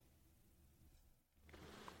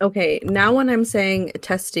Okay, now when I'm saying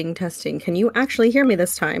testing, can you actually hear me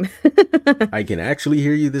this time? I can actually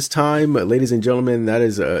hear you this time, ladies and gentlemen. That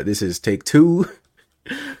is this is take two,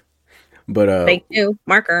 but Thank you,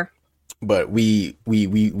 marker. we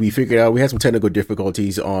figured out we had some technical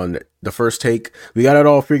difficulties on the first take. We got it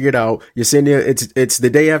all figured out. Yesenia, it's the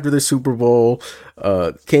day after the Super Bowl.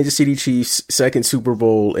 Kansas City Chiefs second Super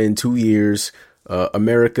Bowl in 2 years.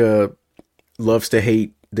 America loves to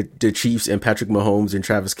hate the Chiefs and Patrick Mahomes and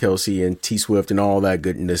Travis Kelce and T Swift and all that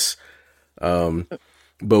goodness.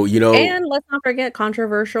 But you know, And let's not forget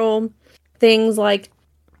controversial things like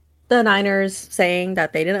the Niners saying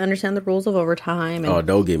that they didn't understand the rules of overtime. And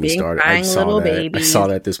don't get me started. I saw that. I saw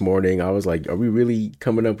that this morning. I was like, are we really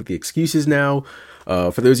coming up with the excuses now?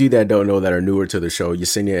 For those of you that don't know, that are newer to the show,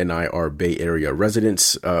 Yesenia and I are Bay Area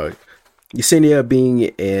residents. Yesenia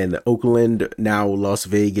being an Oakland, now Las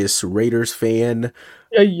Vegas Raiders fan.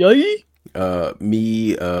 Yay.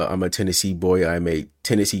 I'm a Tennessee boy. I'm a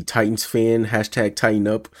Tennessee Titans fan. Hashtag Tighten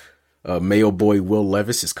Up. Mayo boy Will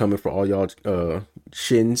Levis is coming for all y'all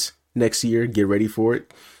shins next year. Get ready for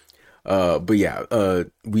it. But yeah,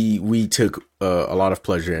 we took a lot of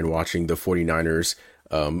pleasure in watching the 49ers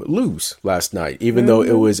lose last night, even though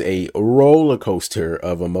it was a roller coaster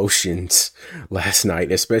of emotions last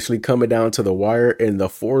night, especially coming down to the wire in the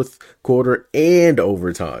fourth quarter and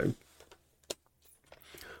overtime.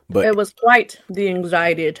 But it was quite the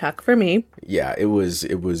anxiety attack for me. Yeah, it was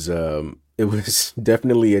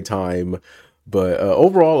definitely a time, but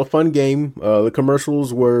overall a fun game. The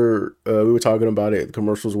commercials were we were talking about it. The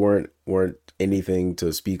commercials weren't anything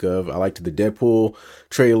to speak of. I liked the Deadpool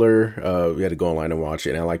trailer. We had to go online and watch it.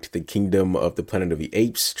 And I liked the Kingdom of the Planet of the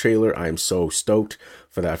Apes trailer. I am so stoked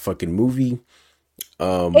for that fucking movie.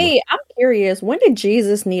 Hey, I'm curious. When did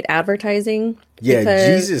Jesus need advertising? Yeah, because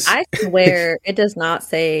Jesus. I swear it does not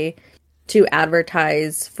say to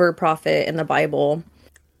advertise for profit in the Bible.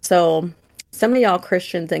 So some of y'all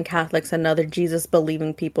Christians and Catholics and other Jesus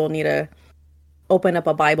believing people need to open up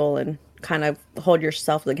a Bible and kind of hold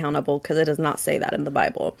yourself accountable, because it does not say that in the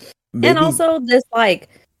Bible. Maybe. And also this like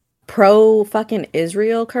pro fucking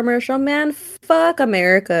Israel commercial, man, fuck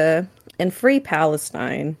America and free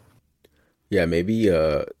Palestine. Yeah, maybe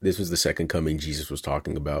this was the second coming Jesus was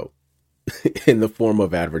talking about in the form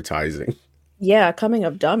of advertising. Yeah, coming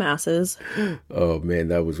of dumbasses. Oh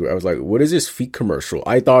man, I was like, what is this feet commercial?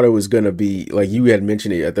 I thought it was gonna be like you had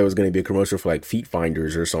mentioned it. I thought it was gonna be a commercial for like feet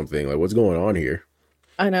finders or something. Like, what's going on here?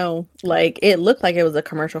 I know, like it looked like it was a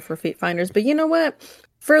commercial for feet finders, but you know what?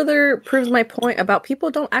 Further proves my point about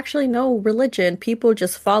people don't actually know religion. People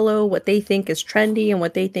just follow what they think is trendy and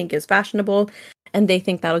what they think is fashionable, and they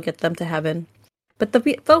think that'll get them to heaven. But the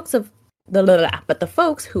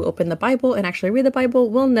folks who open the Bible and actually read the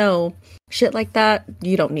Bible will know shit like that.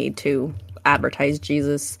 You don't need to advertise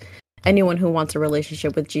Jesus. Anyone who wants a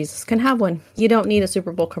relationship with Jesus can have one. You don't need a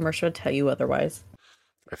Super Bowl commercial to tell you otherwise.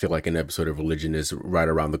 I feel like an episode of Religion is right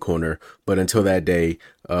around the corner. But until that day,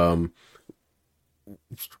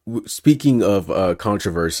 speaking of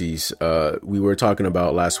controversies, we were talking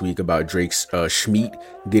about last week about Drake's Schmeat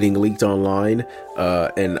getting leaked online,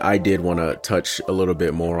 and I did want to touch a little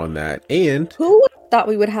bit more on that. And who thought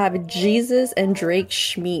we would have Jesus and Drake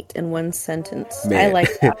Schmeat in one sentence? Man. I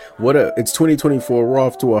like that. It's 2024. We're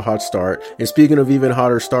off to a hot start. And speaking of even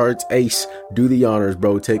hotter starts, Ace, do the honors,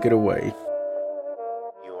 bro. Take it away.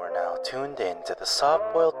 You are now tuned in to the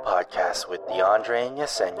Soft Boiled Podcast with DeAndre and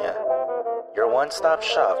Yesenia, your one-stop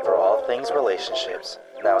shop for all things relationships.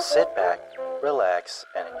 Now sit back, relax,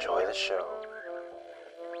 and enjoy the show.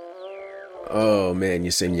 Oh man,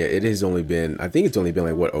 Yesenia, I think it's only been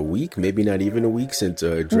like what, a week, maybe not even a week since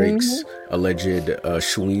Drake's alleged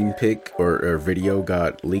Schween pic or video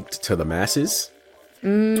got leaked to the masses.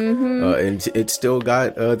 And it still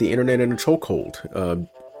got the internet in a chokehold.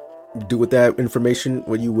 Do with that information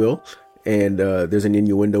what you will, and there's an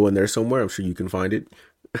innuendo in there somewhere. I'm sure you can find it.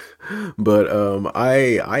 But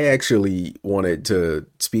I actually wanted to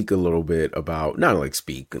speak a little bit about, not like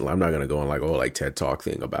speak, I'm not gonna go on like TED Talk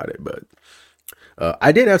thing about it, but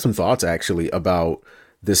I did have some thoughts actually about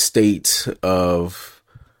the state of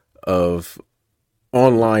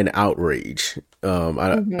online outrage. I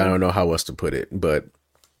don't know how else to put it, but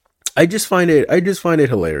I just find it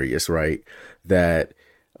hilarious, right? That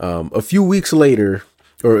a few weeks later,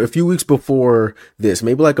 or a few weeks before this,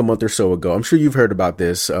 maybe like a month or so ago, I'm sure you've heard about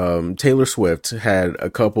this. Taylor Swift had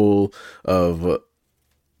a couple of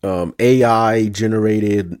AI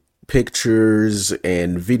generated pictures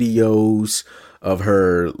and videos of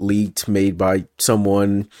her leaked, made by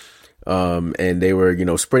someone, And they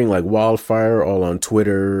were, spreading like wildfire all on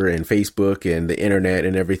Twitter and Facebook and the internet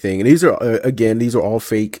and everything. And these are, again, these are all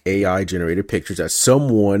fake AI generated pictures that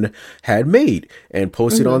someone had made and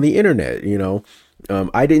posted on the internet,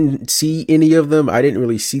 I didn't see any of them. I didn't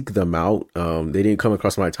really seek them out. They didn't come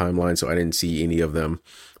across my timeline, so I didn't see any of them.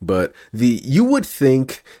 But you would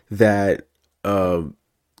think that,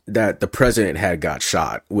 that the president had got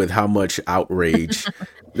shot with how much outrage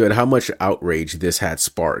this had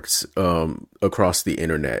sparked across the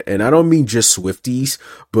internet. And I don't mean just Swifties,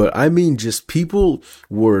 but I mean just people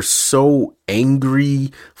were so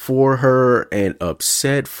angry for her and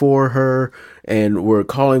upset for her and were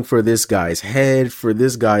calling for this guy's head, for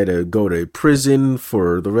this guy to go to prison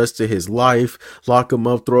for the rest of his life, lock him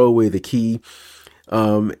up, throw away the key.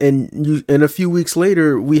 And a few weeks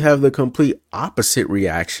later, we have the complete opposite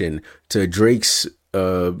reaction to Drake's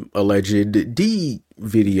alleged D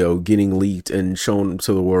video getting leaked and shown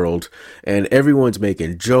to the world, and everyone's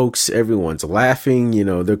making jokes, everyone's laughing.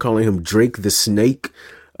 They're calling him Drake the Snake.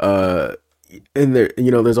 And there,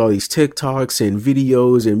 there's all these TikToks and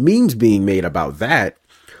videos and memes being made about that.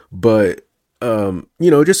 But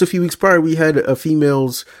just a few weeks prior, we had a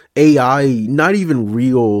female's AI, not even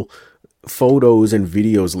real photos and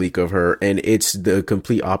videos leak of her, and it's the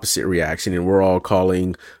complete opposite reaction. And we're all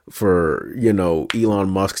calling for, Elon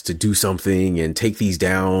Musk to do something and take these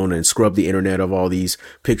down and scrub the internet of all these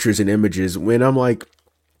pictures and images. When I'm like,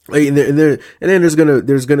 and then there's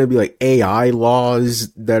gonna be like AI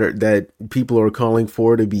laws that people are calling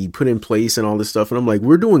for to be put in place and all this stuff. And I'm like,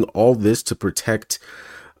 we're doing all this to protect,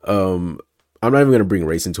 I'm not even going to bring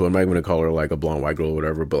race into it. I'm not even going to call her like a blonde white girl or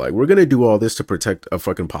whatever, but like, we're going to do all this to protect a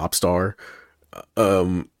fucking pop star.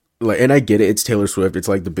 And I get it. It's Taylor Swift. It's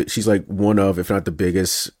like she's like one of, if not the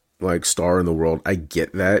biggest like star in the world. I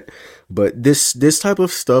get that. But this type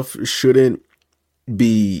of stuff shouldn't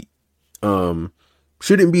be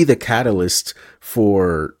the catalyst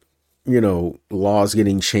for, laws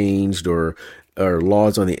getting changed or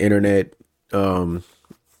laws on the internet,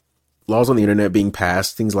 being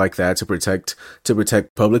passed, things like that, to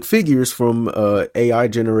protect public figures from AI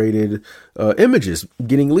generated images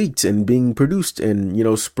getting leaked and being produced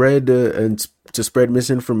and spread and to spread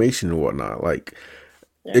misinformation and whatnot. Like,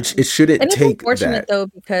 yeah. It shouldn't and it's take unfortunate that. Though,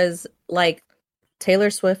 because like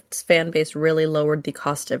Taylor Swift's fan base really lowered the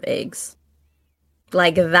cost of eggs.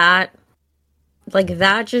 Like that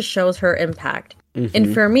just shows her impact.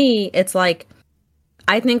 And for me, it's like,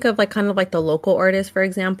 I think of like kind of like the local artists, for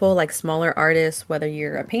example, like smaller artists, whether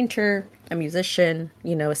you're a painter, a musician,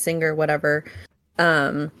 a singer, whatever.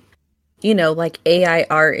 Like AI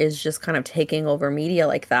art is just kind of taking over media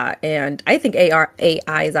like that. And I think AI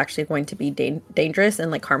is actually going to be dangerous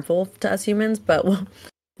and like harmful to us humans. But well,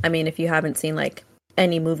 I mean, if you haven't seen like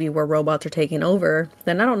any movie where robots are taking over,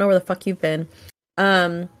 then I don't know where the fuck you've been.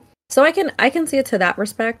 So I can see it to that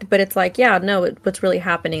respect, but it's like, yeah, no, what's really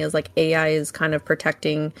happening is like AI is kind of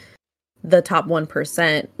protecting the top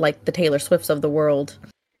 1%, like the Taylor Swifts of the world.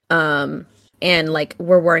 And like,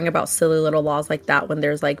 we're worrying about silly little laws like that when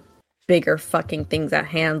there's like bigger fucking things at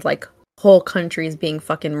hand, like whole countries being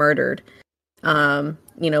fucking murdered,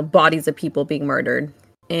 bodies of people being murdered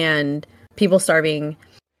and people starving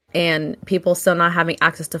and people still not having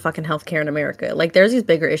access to fucking healthcare in America. Like, there's these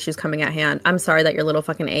bigger issues coming at hand. I'm sorry that your little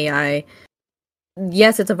fucking AI,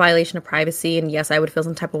 yes, it's a violation of privacy, and yes, I would feel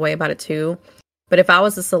some type of way about it too. But if I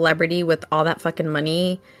was a celebrity with all that fucking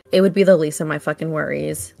money, it would be the least of my fucking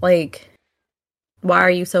worries. Like, why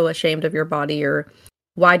are you so ashamed of your body? Or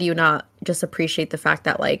why do you not just appreciate the fact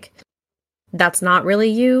that, like, that's not really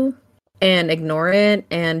you, and ignore it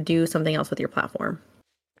and do something else with your platform?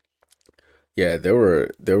 Yeah,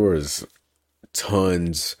 there was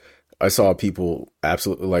tons. I saw people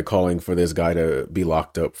absolutely like calling for this guy to be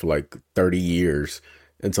locked up for like 30 years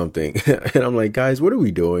and something. And I'm like, guys, what are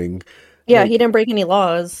we doing? Yeah, like, he didn't break any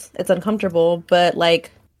laws. It's uncomfortable, but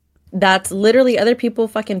like, that's literally other people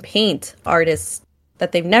fucking paint artists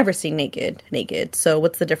that they've never seen naked. So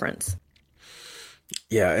what's the difference?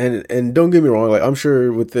 Yeah, and don't get me wrong, like, I'm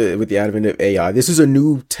sure with the advent of AI, this is a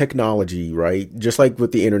new technology, right? Just like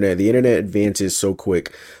with the internet advances so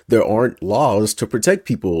quick. There aren't laws to protect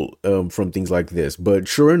people from things like this. But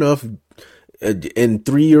sure enough, in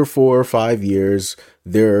 3 or 4 or 5 years,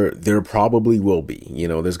 there probably will be.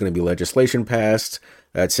 There's going to be legislation passed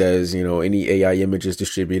that says, any AI images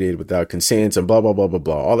distributed without consent and blah, blah, blah, blah,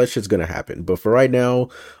 blah. All that shit's going to happen. But for right now,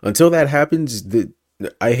 until that happens,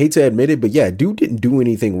 I hate to admit it, but yeah, dude didn't do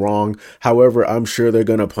anything wrong. However, I'm sure they're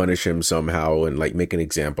gonna punish him somehow and like make an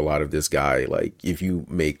example out of this guy. Like if you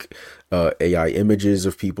make AI images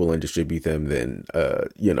of people and distribute them, then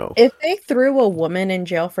you know. If they threw a woman in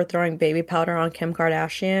jail for throwing baby powder on Kim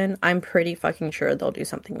Kardashian, I'm pretty fucking sure they'll do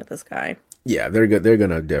something with this guy. Yeah, they're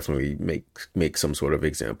gonna definitely make some sort of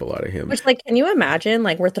example out of him. Which, like, can you imagine?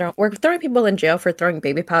 Like, we're throwing people in jail for throwing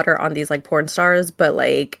baby powder on these like porn stars, but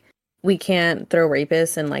like we can't throw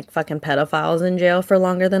rapists and like fucking pedophiles in jail for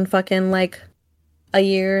longer than fucking like a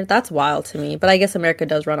year. That's wild to me. But I guess America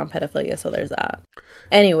does run on pedophilia, so there's that.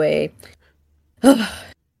 Anyway,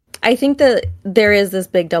 I think that there is this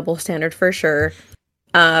big double standard for sure.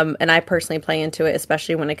 And I personally play into it,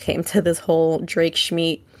 especially when it came to this whole Drake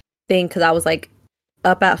Schmeat thing, because I was like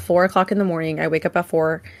up at 4 o'clock in the morning. I wake up at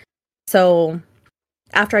 4. So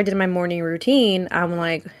after I did my morning routine, I'm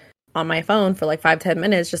like on my phone for like 5-10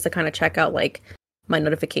 minutes just to kind of check out like my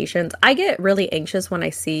notifications. I get really anxious when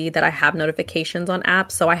I see that I have notifications on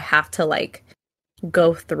apps, so I have to like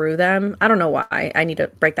go through them. I don't know why. I need to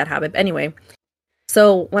break that habit. But anyway,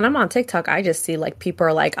 so when I'm on TikTok, I just see like people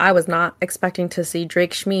are like, I was not expecting to see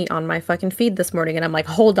Drake Schmeat on my fucking feed this morning. And I'm like,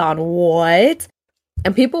 hold on, what?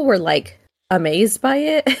 And people were like amazed by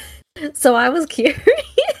it. So I was curious.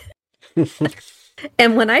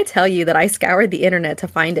 And when I tell you that I scoured the internet to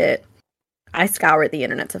find it, I scoured the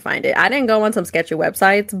internet to find it. I didn't go on some sketchy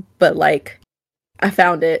websites, but like I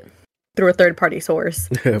found it through a third-party source.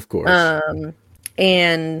 Of course.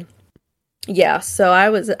 And yeah, so I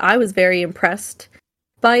was very impressed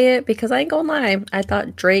by it because I ain't gonna lie, I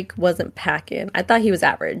thought Drake wasn't packing. I thought he was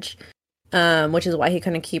average, which is why he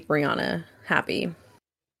couldn't keep Rihanna happy.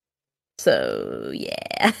 So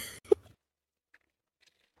yeah.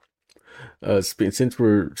 Since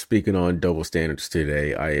we're speaking on double standards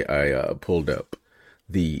today, I pulled up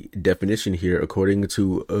the definition here according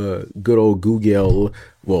to good old Google.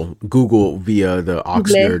 Well, Google via the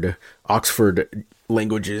Oxford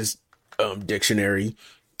Languages dictionary.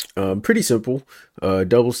 Pretty simple.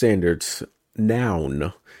 Double standards.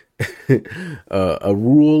 Noun. A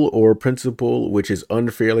rule or principle which is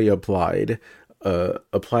unfairly applied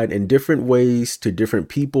in different ways to different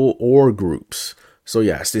people or groups. So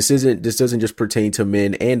yes, this doesn't just pertain to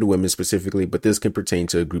men and women specifically, but this can pertain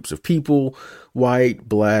to groups of people: white,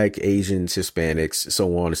 black, Asians, Hispanics,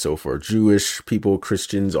 so on and so forth, Jewish people,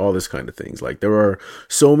 Christians, all this kind of things. Like there are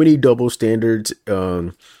so many double standards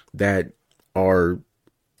that are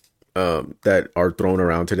thrown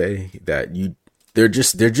around today that they're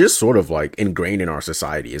just sort of like ingrained in our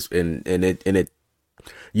society. And it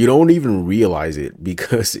you don't even realize it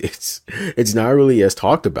because it's not really as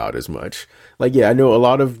talked about as much. Like, yeah, I know a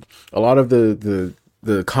lot of the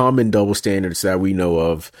common double standards that we know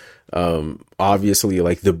of. Obviously,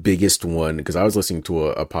 like the biggest one, because I was listening to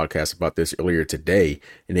a podcast about this earlier today,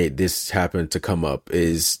 and this happened to come up,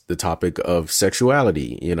 is the topic of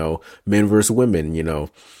sexuality. You know, men versus women. You know,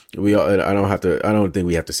 I don't think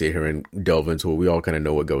we have to sit here and delve into it. We all kind of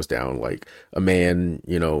know what goes down. Like a man,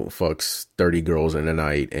 you know, fucks 30 girls in a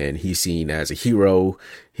night, and he's seen as a hero.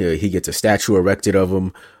 He gets a statue erected of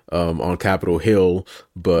him on Capitol Hill,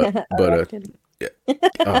 but I didn't.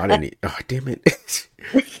 Oh, damn it!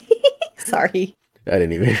 Sorry, I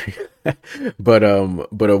didn't even. But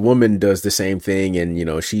a woman does the same thing, and you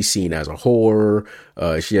know she's seen as a whore.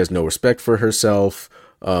 She has no respect for herself.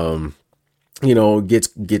 You know,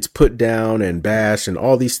 gets put down and bashed and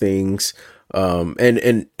all these things. And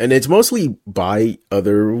it's mostly by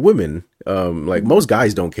other women. Like most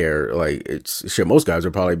guys don't care. Like it's shit. Most guys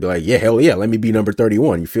would probably be like, yeah, hell yeah, let me be number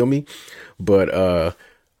 31. You feel me? But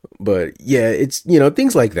yeah, it's, you know,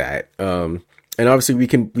 things like that. And obviously we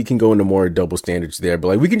can go into more double standards there, but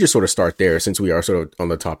like we can just sort of start there since we are sort of on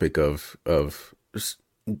the topic of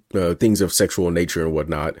things of sexual nature and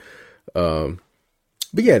whatnot.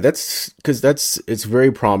 But yeah, it's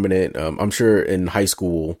very prominent. I'm sure in high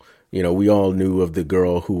school, you know, we all knew of the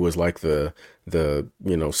girl who was like the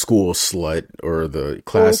you know, school slut or the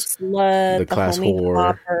class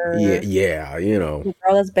whore. Yeah, you know, the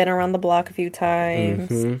girl that's been around the block a few times.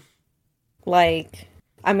 Mm-hmm. Like,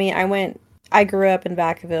 I mean, I grew up in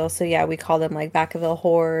Vacaville, so yeah, we call them like Vacaville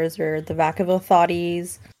whores or the Vacaville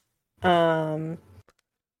thotties.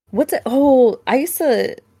 What's it? Oh, I used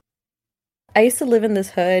to live in this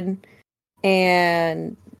hood,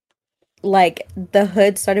 and like the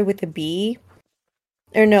hood started with a B.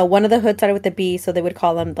 Or no, one of the hoods started with the B, so they would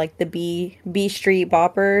call them like the B Street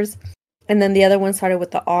Boppers. And then the other one started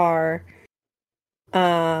with the R.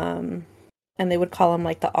 And they would call them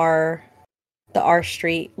like the R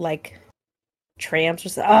Street like tramps or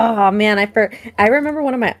something. Oh man, I remember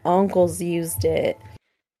one of my uncles used it.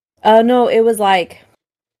 Oh no, it was like,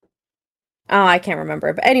 oh, I can't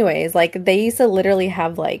remember. But anyways, like they used to literally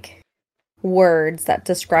have like words that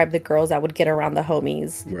describe the girls that would get around the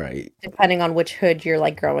homies, Right. depending on which hood you're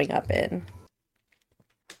like growing up in.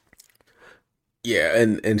 Yeah,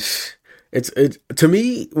 and it's to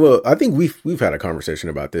me, well, I think we've had a conversation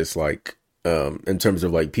about this, like, in terms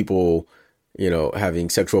of like people, having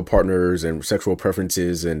sexual partners and sexual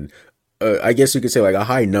preferences, and I guess you could say like a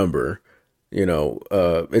high number.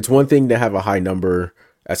 It's one thing to have a high number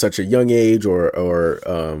at such a young age, or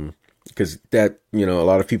because that, a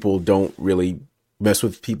lot of people don't really mess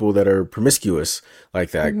with people that are promiscuous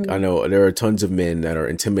like that. I know there are tons of men that are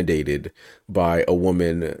intimidated by a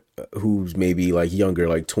woman who's maybe like younger,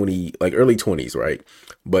 like 20, like early 20s, right?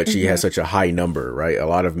 But she has such a high number, right? A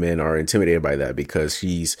lot of men are intimidated by that because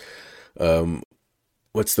she's,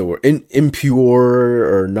 what's the word?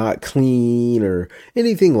 Impure or not clean or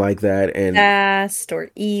anything like that. And fast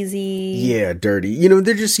or easy. Yeah, dirty.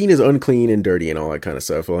 They're just seen as unclean and dirty and all that kind of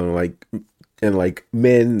stuff. And like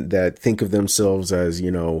men that think of themselves as,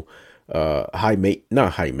 not high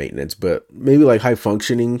maintenance, but maybe like high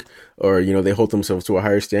functioning, or, they hold themselves to a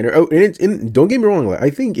higher standard. Oh, and don't get me wrong. Like, I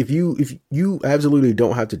think if you absolutely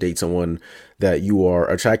don't have to date someone that you are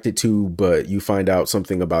attracted to, but you find out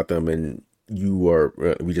something about them and you are,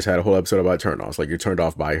 we just had a whole episode about turn-offs, like you're turned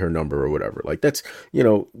off by her number or whatever. Like that's,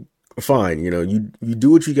 fine. You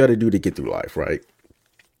do what you got to do to get through life. Right.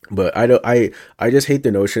 But I just hate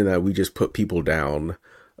the notion that we just put people down,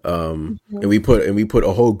 and we put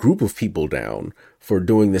a whole group of people down for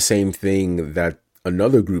doing the same thing that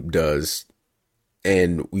another group does,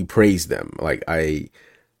 and we praise them. Like I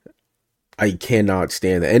cannot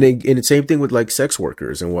stand that. And the same thing with like sex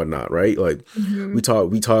workers and whatnot, right? Like we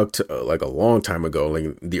talked like a long time ago, like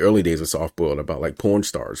in the early days of Soft Boiled, about like porn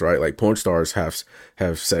stars, right? Like porn stars have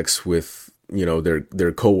sex with,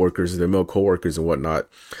 their coworkers, their male coworkers and whatnot.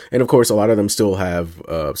 And of course, a lot of them still have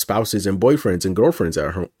spouses and boyfriends and girlfriends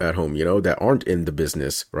at home, that aren't in the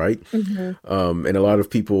business, right? And a lot of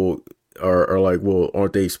people are like, well,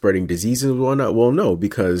 aren't they spreading diseases and whatnot? Well, no,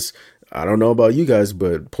 because I don't know about you guys,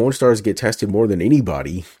 but porn stars get tested more than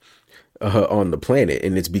anybody on the planet,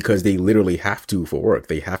 and it's because they literally have to for work.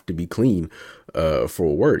 They have to be clean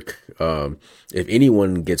for work. If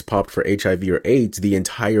anyone gets popped for HIV or AIDS, the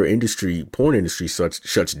entire porn industry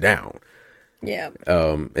shuts down. Yeah.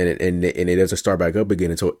 And it doesn't start back up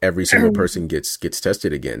again until every single person gets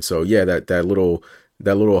tested again. So yeah, that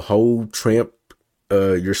little hoe tramp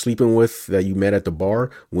you're sleeping with that you met at the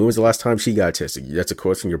bar, when was the last time she got tested? That's a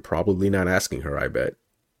question you're probably not asking her, I bet.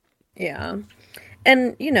 Yeah.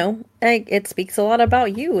 And, like, it speaks a lot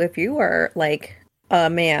about you. If you are, like,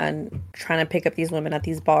 a man trying to pick up these women at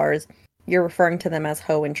these bars, you're referring to them as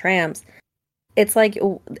hoe and tramps. It's like,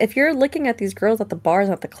 if you're looking at these girls at the bars,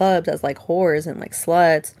 at the clubs as, like, whores and, like,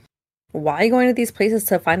 sluts, why are you going to these places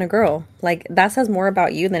to find a girl? Like, that says more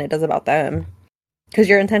about you than it does about them. Because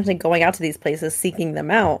you're intentionally going out to these places, seeking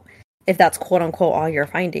them out, if that's quote-unquote all you're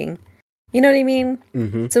finding. You know what I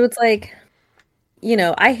mean? So it's like,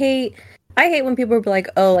 I hate when people be like,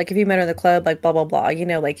 oh, like, if you met her in the club, like, blah, blah, blah,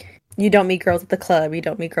 like, you don't meet girls at the club, you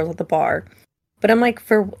don't meet girls at the bar. But I'm like,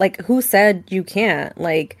 who said you can't?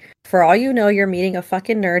 Like, for all you know, you're meeting a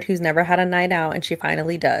fucking nerd who's never had a night out, and she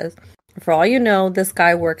finally does. For all you know, this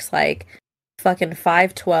guy works, like, fucking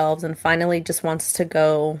 5/12s and finally just wants to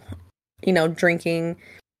go, drinking,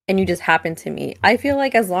 and you just happen to meet. I feel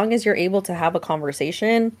like as long as you're able to have a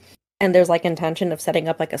conversation, and there's like intention of setting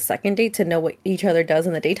up like a second date to know what each other does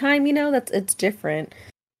in the daytime, it's different.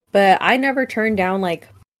 But I never turn down, like,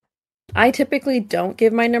 I typically don't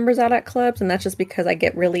give my numbers out at clubs, and that's just because I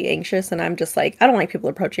get really anxious and I'm just like, I don't like people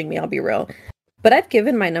approaching me, I'll be real. But I've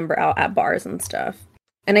given my number out at bars and stuff.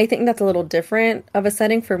 And I think that's a little different of a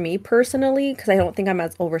setting for me personally, because I don't think I'm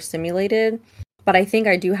as overstimulated. But I think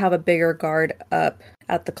I do have a bigger guard up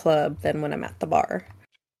at the club than when I'm at the bar.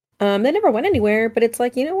 They never went anywhere, but it's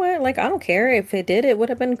like, you know what? Like, I don't care. If it did, it would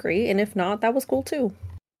have been great. And if not, that was cool too.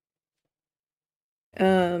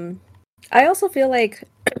 I also feel like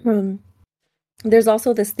there's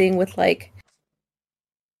also this thing with, like,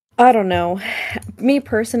 I don't know. Me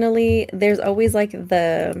personally, there's always like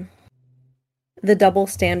the double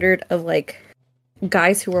standard of like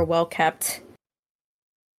guys who are well kept.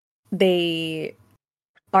 They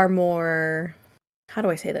are more, how do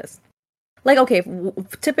I say this? Like, okay,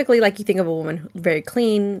 typically, like, you think of a woman very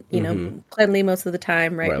clean, cleanly most of the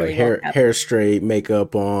time, right? Like hair straight,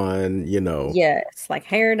 makeup on, Yes, like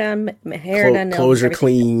hair done, clothes are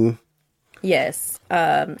clean. Yes.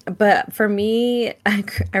 But for me, I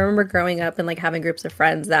remember growing up and like having groups of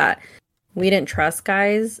friends that we didn't trust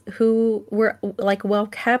guys who were like well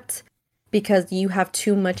kept because you have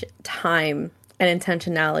too much time and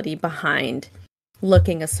intentionality behind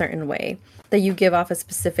looking a certain way, that you give off a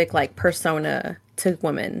specific like persona to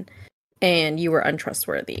women and you were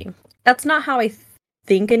untrustworthy. That's not how I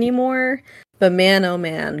think anymore. But man, oh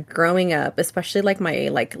man, growing up, especially like my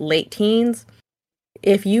like late teens,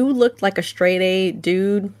 if you looked like a straight A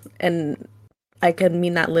dude, and I could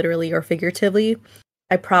mean that literally or figuratively,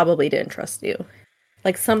 I probably didn't trust you.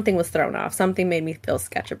 Like something was thrown off. Something made me feel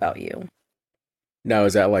sketch about you. Now,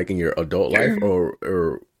 is that like in your adult life,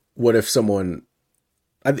 or what if someone?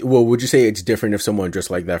 Well, would you say it's different if someone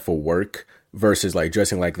dressed like that for work versus like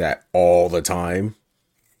dressing like that all the time?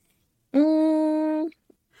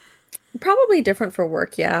 Probably different for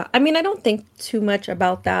work, yeah. I mean, I don't think too much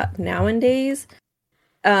about that nowadays.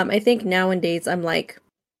 I think nowadays I'm like,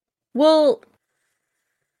 well,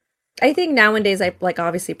 I think nowadays I like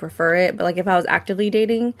obviously prefer it, but like if I was actively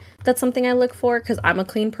dating, that's something I look for because I'm a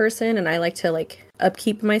clean person and I like to like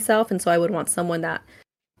upkeep myself, and so I would want someone that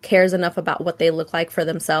cares enough about what they look like for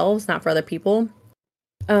themselves, not for other people.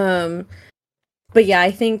 But yeah,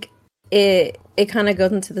 I think it kind of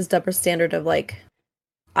goes into this double standard of like,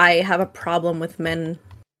 I have a problem with men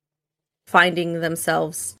finding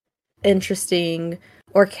themselves interesting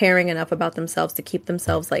or caring enough about themselves to keep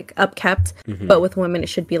themselves like upkept. Mm-hmm. But with women, it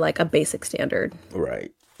should be like a basic standard.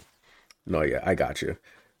 Right. No, yeah, I got you.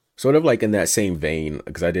 Sort of like in that same vein,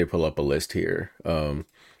 because I did pull up a list here.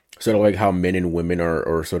 Sort of like how men and women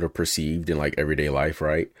are sort of perceived in like everyday life,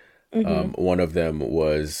 right? Mm-hmm. One of them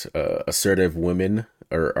was assertive women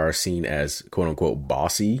are seen as quote unquote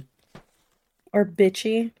bossy. Or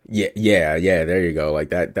bitchy. Yeah. There you go. Like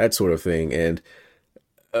that sort of thing. And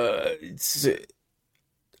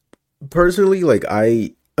personally, like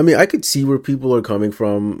I mean, I could see where people are coming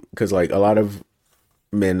from because like a lot of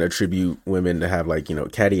men attribute women to have like, you know,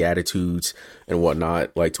 catty attitudes and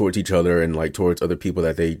whatnot, like towards each other and like towards other people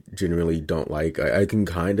that they genuinely don't like. I can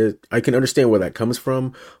understand where that comes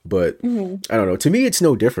from, but mm-hmm. I don't know. To me, it's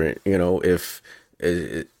no different. You know, if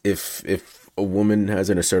a woman has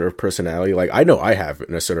an assertive personality, like I know I have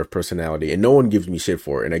an assertive personality and no one gives me shit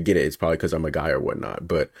for it, and I get it. It's probably because I'm a guy or whatnot,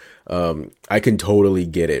 but I can totally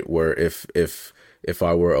get it where if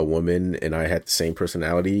I were a woman and I had the same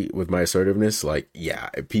personality with my assertiveness, like yeah,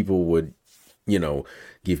 people would, you know,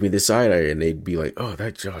 give me the side eye and they'd be like, oh,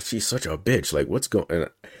 she's such a bitch, like what's going on?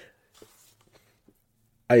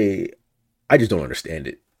 I just don't understand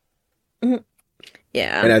it. Mm-hmm.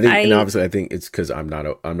 Yeah, and I think, and obviously, I think it's because I'm not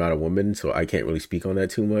a woman, so I can't really speak on that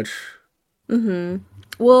too much. Mm-hmm.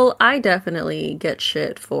 Well, I definitely get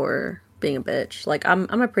shit for being a bitch. Like, I'm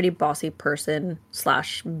a pretty bossy person /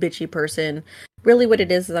 bitchy person. Really, what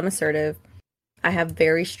it is I'm assertive. I have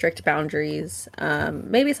very strict boundaries.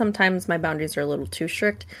 Maybe sometimes my boundaries are a little too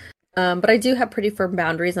strict, but I do have pretty firm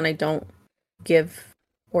boundaries, and I don't give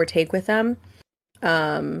or take with them.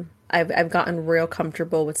 I've gotten real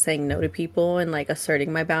comfortable with saying no to people and like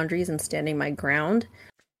asserting my boundaries and standing my ground.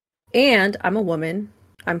 And I'm a woman.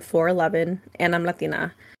 I'm 4'11" and I'm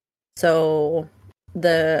Latina. So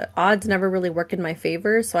the odds never really work in my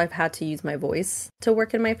favor. So I've had to use my voice to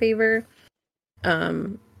work in my favor.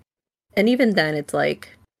 And even then it's like,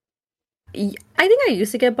 I think I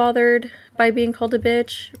used to get bothered by being called a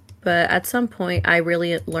bitch, but at some point I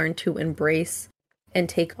really learned to embrace and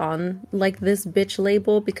take on like this bitch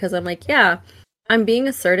label because I'm like, yeah, I'm being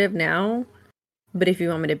assertive now, but if you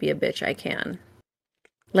want me to be a bitch, I can.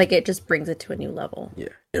 Like it just brings it to a new level.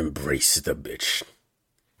 Yeah. Embrace the bitch.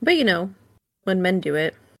 But you know, when men do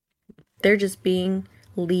it, they're just being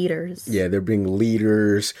leaders. Yeah, they're being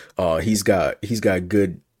leaders. He's got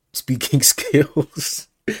good speaking skills.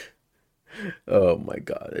 Oh my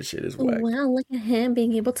god, that shit is whack. Wow, look at him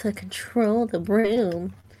being able to control the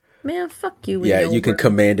room. Man, fuck you. Yeah, you can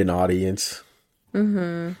command an audience.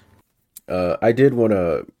 Mm-hmm. I did want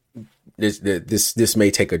to. This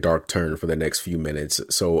may take a dark turn for the next few minutes.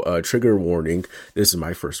 So, trigger warning. This is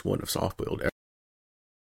my first one of Soft Boiled.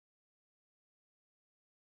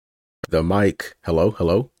 The mic. Hello.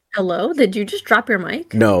 Did you just drop your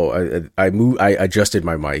mic? No, I adjusted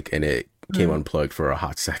my mic and it came unplugged for a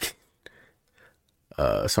hot second.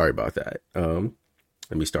 Sorry about that. Let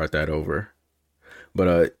me start that over.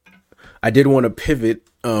 But I did want to pivot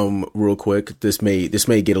real quick. This may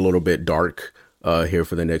get a little bit dark here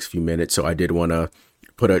for the next few minutes. So I did want to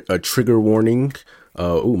put a trigger warning.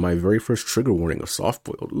 My very first trigger warning of Soft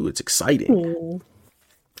Boiled. Ooh, it's exciting.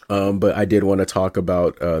 But I did want to talk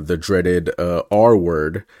about the dreaded R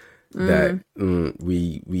word that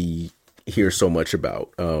we hear so much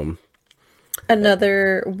about.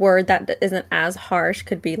 Another word that isn't as harsh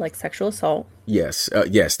could be like sexual assault. Yes,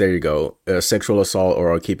 yes, there you go. Sexual assault,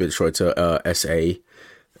 or I'll keep it short to SA.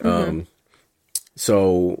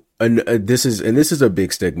 So, and this is a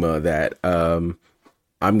big stigma that I'm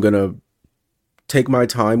gonna take my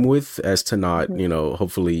time with, as to not,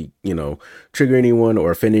 hopefully, trigger anyone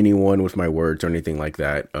or offend anyone with my words or anything like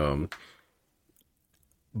that.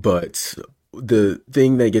 But the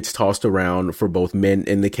thing that gets tossed around for both men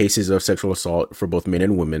in the cases of sexual assault for both men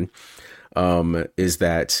and women, is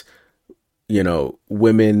that,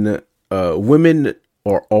 women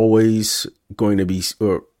are always going to be,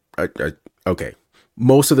 okay,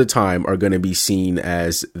 most of the time are going to be seen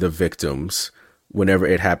as the victims whenever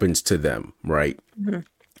it happens to them, right?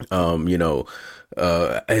 However,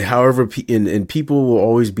 and people will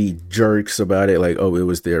always be jerks about it, like, oh, it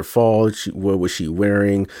was their fault. What was she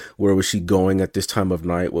wearing? Where was she going at this time of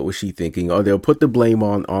night? What was she thinking? Oh, they'll put the blame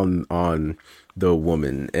on the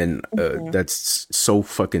woman, and that's so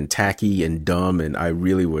fucking tacky and dumb. And I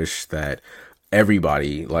really wish that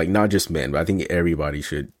everybody, like not just men, but I think everybody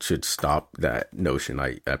should stop that notion.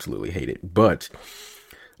 I absolutely hate it. But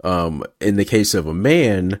in the case of a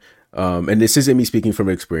man, and this isn't me speaking from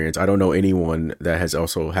experience, I don't know anyone that has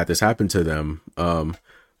also had this happen to them.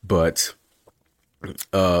 But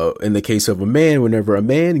in the case of a man, whenever a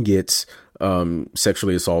man gets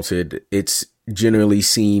sexually assaulted, it's generally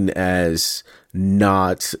seen as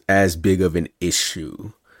not as big of an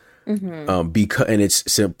issue. Because, and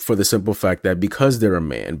it's for the simple fact that because they're a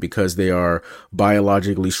man, because they are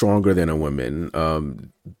biologically stronger than a woman,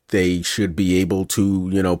 they should be able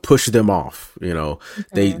to, push them off.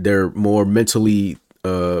 They're more mentally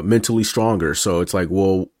stronger. So it's like,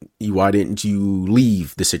 well, why didn't you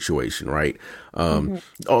leave the situation, right?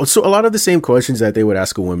 So a lot of the same questions that they would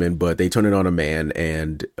ask a woman, but they turn it on a man,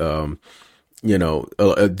 and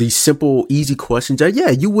these simple, easy questions that,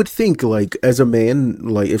 yeah, you would think, like, as a man,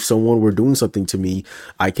 like, if someone were doing something to me,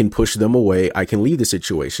 I can push them away. I can leave the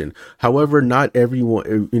situation. However, not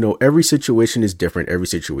everyone, every situation is different. Every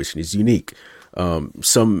situation is unique.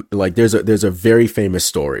 There's a very famous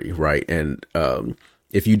story, right? And,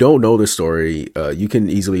 if you don't know the story, you can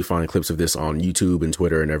easily find clips of this on YouTube and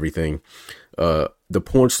Twitter and everything. The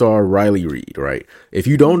porn star Riley Reid, right? If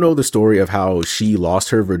you don't know the story of how she lost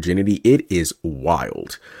her virginity, it is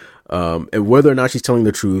wild. And whether or not she's telling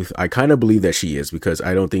the truth, I kind of believe that she is, because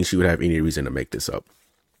I don't think she would have any reason to make this up.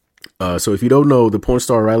 So if you don't know, the porn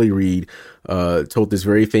star Riley Reid told this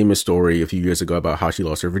very famous story a few years ago about how she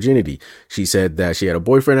lost her virginity. She said that she had a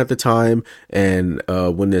boyfriend at the time, and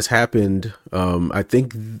when this happened, I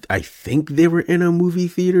think they were in a movie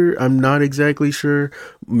theater. I'm not exactly sure.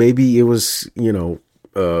 Maybe it was,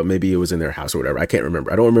 maybe it was in their house or whatever. I can't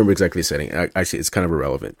remember. I don't remember exactly the setting. Actually, it's kind of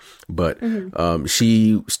irrelevant. But and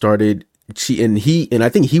I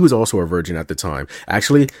think he was also a virgin at the time.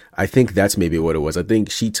 Actually, I think that's maybe what it was. I think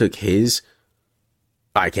she took his,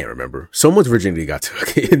 I can't remember. Someone's virginity got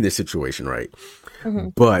took in this situation, right?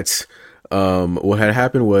 But what had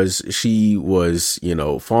happened was she was,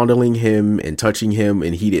 fondling him and touching him,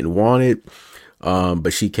 and he didn't want it.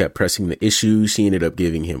 But she kept pressing the issue. She ended up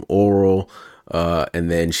giving him oral. And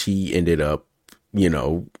then she ended up,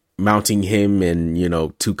 mounting him and,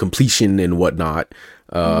 to completion and whatnot.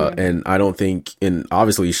 And I don't think, and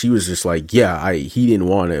obviously she was just like, yeah, he didn't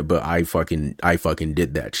want it, but I fucking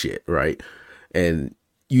did that shit. Right. And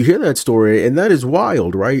you hear that story, and that is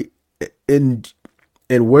wild. Right. And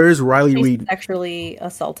where's Riley Reid actually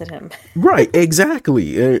assaulted him? Right.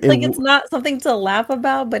 Exactly. And it's not something to laugh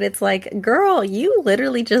about, but it's like, girl, you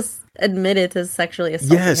literally just admitted to sexually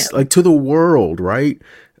assaulting him. Like, to the world. Right.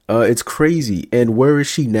 It's crazy. And where is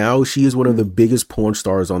she now? She is one of the biggest porn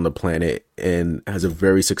stars on the planet and has a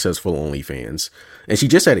very successful OnlyFans. And she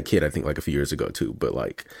just had a kid, I think, like a few years ago too.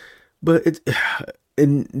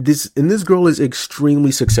 This girl is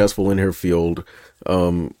extremely successful in her field,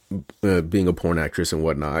 being a porn actress and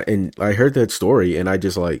whatnot. And I heard that story, and I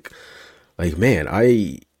just like, man,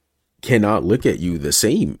 I cannot look at you the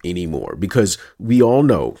same anymore, because we all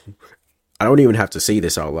know, I don't even have to say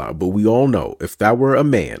this out loud, but we all know if that were a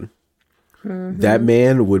man, that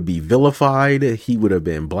man would be vilified. He would have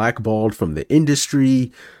been blackballed from the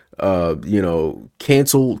industry,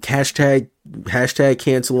 canceled, hashtag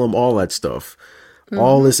cancel him, all that stuff.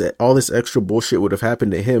 All this extra bullshit would have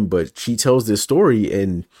happened to him. But she tells this story,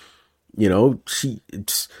 and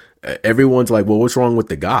everyone's like, well, what's wrong with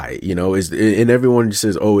the guy? You know, and everyone just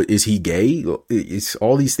says, oh, is he gay? It's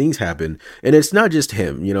all these things happen, and it's not just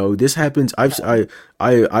him. You know, this happens.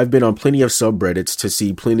 I've been on plenty of subreddits to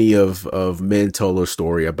see plenty of men tell a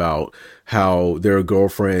story about how their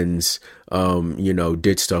girlfriends, you know,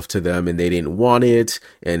 did stuff to them and they didn't want it,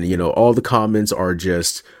 and you know, all the comments are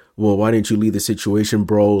just, well, why didn't you leave the situation,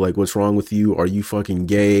 bro? Like, what's wrong with you? Are you fucking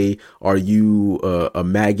gay? Are you a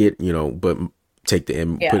maggot? You know, but take the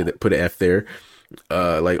M, put an F there.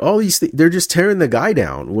 Like all these things, they're just tearing the guy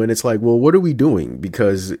down when it's like, well, what are we doing?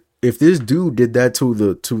 Because if this dude did that to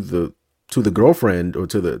the girlfriend or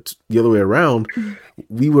to the other way around,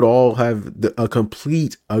 we would all have a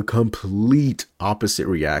complete opposite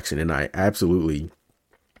reaction. And I absolutely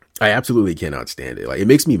cannot stand it. Like, it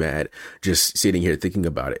makes me mad just sitting here thinking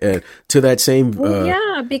about it. And to that same,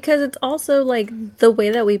 yeah, because it's also like the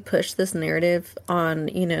way that we push this narrative on,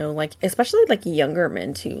 you know, like especially like younger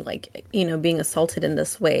men too, like, you know, being assaulted in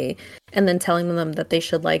this way, and then telling them that they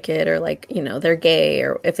should like it, or like, you know, they're gay,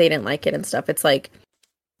 or if they didn't like it and stuff. It's like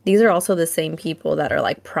these are also the same people that are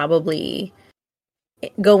like probably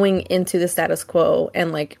going into the status quo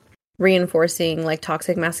and like reinforcing like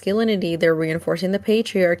toxic masculinity. They're reinforcing the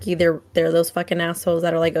patriarchy. They're those fucking assholes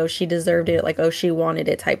that are like, oh, she deserved it, like, oh, she wanted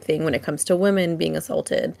it type thing when it comes to women being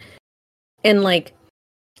assaulted. And like,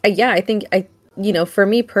 yeah, I think you know, for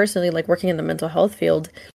me personally, like working in the mental health field,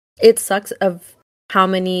 it sucks of how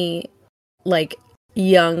many like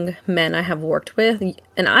young men I have worked with,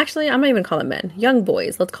 and actually I'm not even call them men, young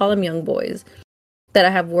boys, let's call them young boys, that I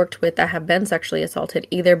have worked with that have been sexually assaulted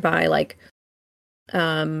either by like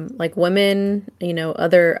women, you know,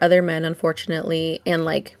 other men, unfortunately, and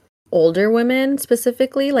like older women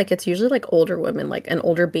specifically. Like it's usually like older women, like an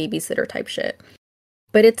older babysitter type shit.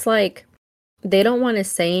 But it's like they don't want to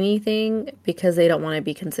say anything because they don't want to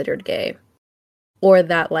be considered gay, or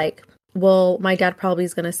that like, well, my dad probably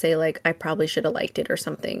is gonna say like I probably should have liked it or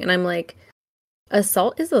something. And I'm like,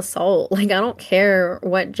 assault is assault. Like, I don't care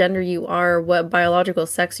what gender you are, what biological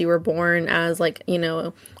sex you were born as, like, you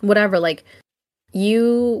know, whatever. Like,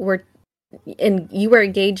 you were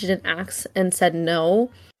engaged in acts and said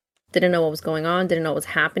no, didn't know what was going on, didn't know what was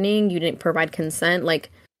happening, you didn't provide consent.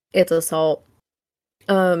 Like, it's assault.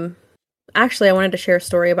 Actually, I wanted to share a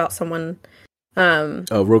story about someone.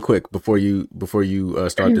 Real quick before you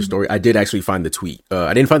start the story, I did actually find the tweet.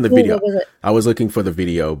 I didn't find the video. What was it? I was looking for the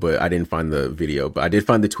video, but I didn't find the video. But I did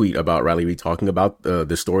find the tweet about Riley Reid talking about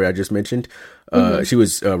the story I just mentioned. She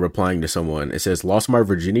was replying to someone. It says, "Lost my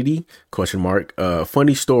virginity? ?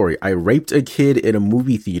 Funny story. I raped a kid in a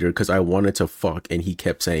movie theater because I wanted to fuck, and he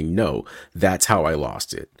kept saying no. That's how I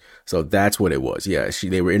lost it." So that's what it was. Yeah,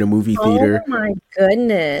 they were in a movie theater. Oh my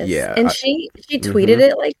goodness! Yeah, and she tweeted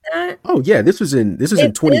it like that. Oh yeah, this was in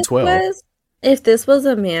 2012. If this was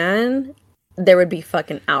a man, there would be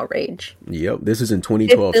fucking outrage. Yep, this is in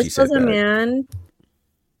 2012. If this was a man,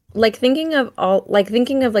 like thinking of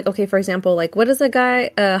like, okay, for example, like what is the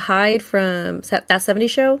guy Hyde from that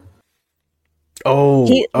 70s show? Oh,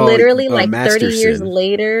 he literally like Masterson. 30 years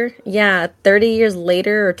later, 30 years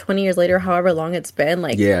later or 20 years later, however long it's been,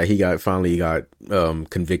 like, yeah, he finally got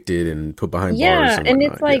convicted and put behind bars. Yeah, and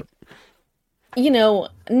it's like, you know,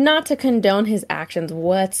 not to condone his actions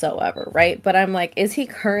whatsoever, right? But I'm like, is he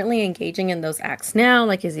currently engaging in those acts now?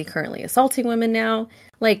 Like, is he currently assaulting women now?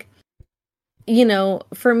 Like, you know,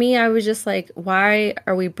 for me, I was just like, why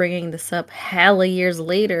are we bringing this up hella years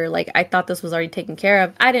later? Like, I thought this was already taken care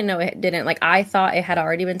of. I didn't know it didn't. Like, I thought it had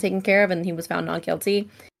already been taken care of and he was found not guilty.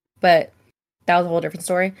 But that was a whole different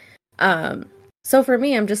story. So for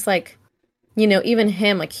me, I'm just like, you know, even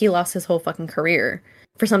him, like, he lost his whole fucking career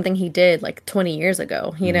for something he did, like, 20 years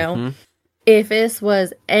ago, you know? If this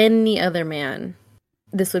was any other man,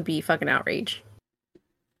 this would be fucking outrage.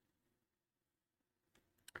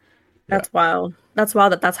 That's wild. That's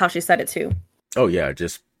wild that's how she said it too. Oh yeah,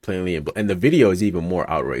 just plainly, and the video is even more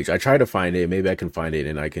outrage. I try to find it. Maybe I can find it,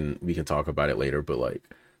 and we can talk about it later. But like,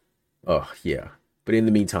 oh yeah. But in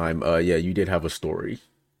the meantime, yeah, you did have a story.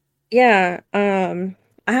 Yeah, I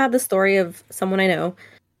had the story of someone I know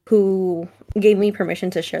who gave me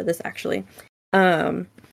permission to share this. Actually,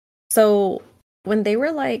 so when they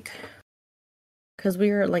were like, because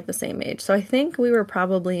we were like the same age, so I think we were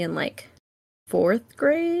probably in like 4th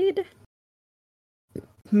grade.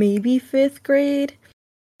 Maybe 5th grade.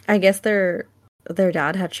 I guess their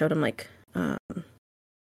dad had showed him like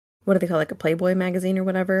what do they call, like a Playboy magazine or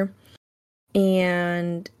whatever,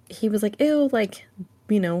 and he was like, ew, like,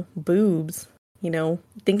 you know, boobs, you know,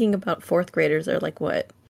 thinking about 4th graders are like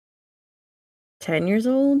what, 10 years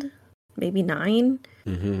old, maybe 9.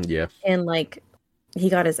 Yeah. And like he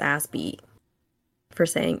got his ass beat. for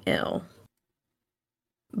saying ill.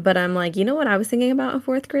 But I'm like, you know what I was thinking about in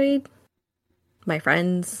 4th grade? My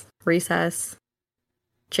friends, recess,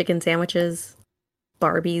 chicken sandwiches,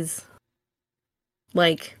 Barbies.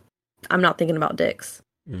 Like, I'm not thinking about dicks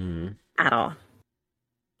at all.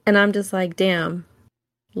 And I'm just like, damn.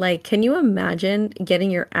 Like, can you imagine getting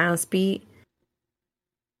your ass beat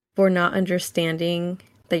for not understanding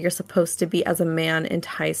that you're supposed to be, as a man,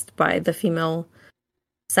 enticed by the female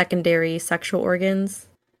secondary sexual organs?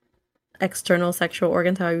 External sexual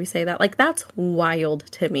organs, however you say that. Like, that's wild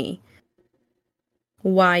to me.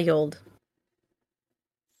 Wild.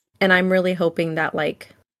 And I'm really hoping that, like,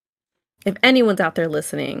 if anyone's out there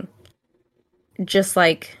listening, just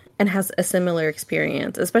like, and has a similar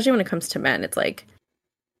experience, especially when it comes to men, it's like,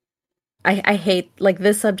 I hate, like,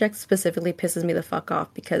 this subject specifically pisses me the fuck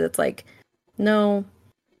off, because it's like, no,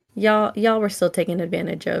 y'all were still taken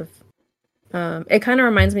advantage of. It kind of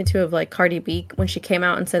reminds me too of like Cardi B when she came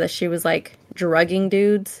out and said that she was like drugging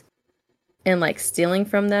dudes and like stealing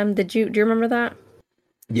from them. Do you remember that?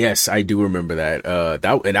 Yes, I do remember that.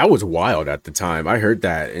 That was wild at the time. I heard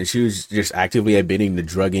that, and she was just actively admitting to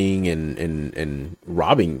drugging and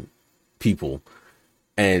robbing people,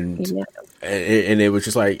 and it was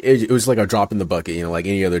just like it was like a drop in the bucket, you know, like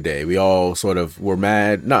any other day. We all sort of were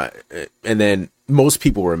mad, and then most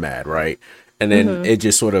people were mad, right? And then it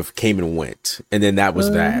just sort of came and went, and then that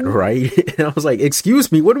was that, right? And I was like,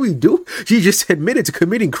 "Excuse me, what do we do?" She just admitted to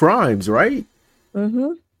committing crimes, right?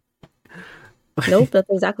 Nope, that's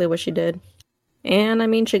exactly what she did. And I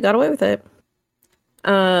mean, she got away with it.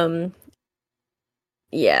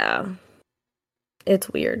 Yeah. It's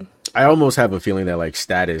weird. I almost have a feeling that like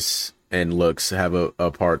status and looks have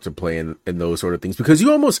a part to play in those sort of things, because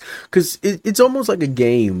it's almost like a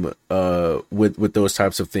game with those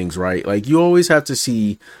types of things, right? Like you always have to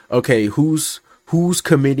see, okay, who's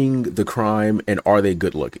committing the crime, and are they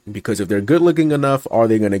good looking? Because if they're good looking enough, are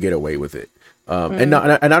they going to get away with it? And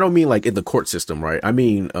I don't mean like in the court system, right? I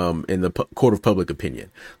mean in the court of public opinion.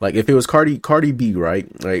 Like if it was Cardi B,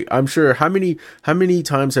 right? Like I'm sure how many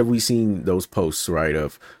times have we seen those posts, right?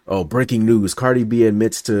 Of, oh, breaking news, Cardi B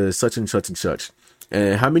admits to such and such and such.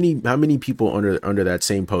 And how many people under that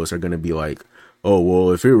same post are going to be like, oh,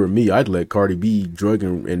 well, if it were me, I'd let Cardi B drug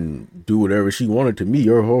and do whatever she wanted to me,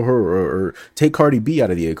 or her, or take Cardi B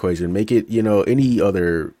out of the equation, make it, you know, any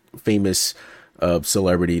other famous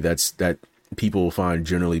celebrity that people find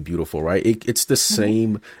generally beautiful, right? It's the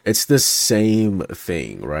same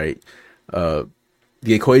thing, right? The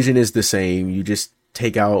equation is the same. You just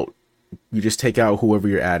take out whoever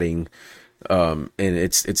you're adding, and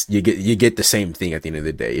it's you get the same thing at the end of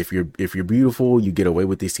the day. If you're beautiful, you get away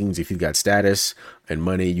with these things. If you've got status and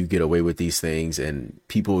money, you get away with these things, and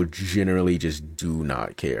people generally just do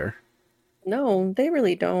not care. No, they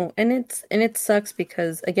really don't. And it sucks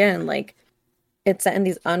because, again, like, it's setting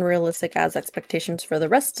these unrealistic as expectations for the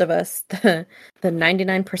rest of us, the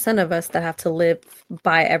 99% of us that have to live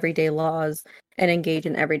by everyday laws and engage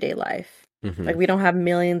in everyday life. Like, we don't have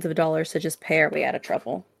millions of dollars to just pay our way out of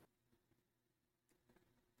trouble.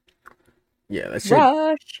 Yeah, that shit.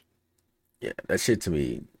 Rush. Yeah, that shit to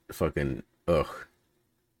me fucking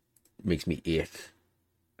makes me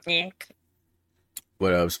ick.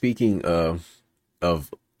 But speaking of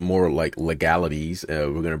more like legalities,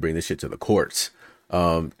 we're gonna bring this shit to the courts,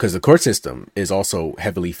 because the court system is also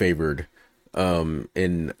heavily favored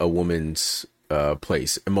in a woman's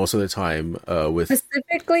place, and most of the time with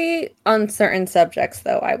specifically on certain subjects,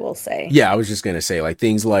 though, I will say. Yeah, I was just gonna say, like,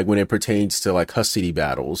 things like when it pertains to like custody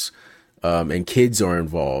battles, and kids are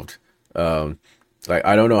involved. Like,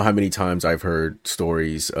 I don't know how many times I've heard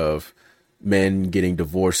stories of men getting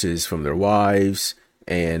divorces from their wives,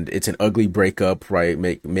 and it's an ugly breakup, right?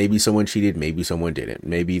 Maybe someone cheated, maybe someone didn't.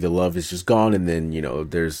 Maybe the love is just gone, and then, you know,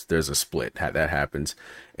 there's a split that happens.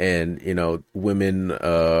 And, you know, women,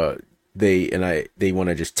 they want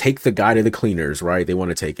to just take the guy to the cleaners, right? They want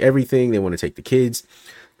to take everything. They want to take the kids,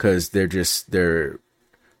 because they're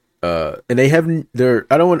and they have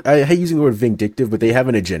I hate using the word vindictive, but they have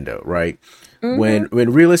an agenda, right? When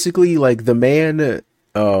realistically, like, the man,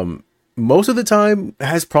 most of the time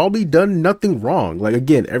has probably done nothing wrong. Like,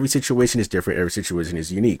 again, every situation is different. Every situation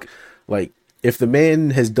is unique. Like, if the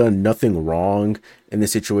man has done nothing wrong in the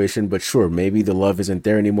situation, but sure, maybe the love isn't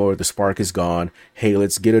there anymore, the spark is gone. Hey,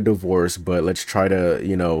 let's get a divorce, but let's try to,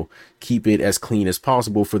 you know, keep it as clean as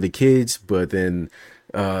possible for the kids. But then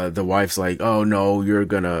the wife's like, oh no, you're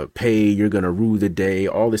gonna pay, you're gonna rue the day,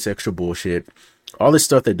 all this extra bullshit, all this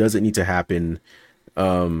stuff that doesn't need to happen.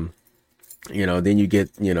 You know, then you get,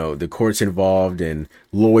 you know, the courts involved and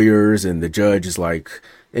lawyers, and the judge is like,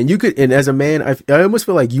 and as a man, I almost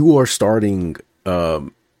feel like you are starting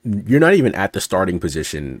you're not even at the starting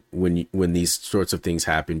position when these sorts of things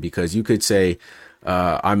happen, because you could say,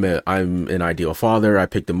 I'm an ideal father. I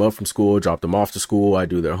pick them up from school, drop them off to school. I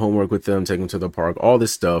do their homework with them, take them to the park, all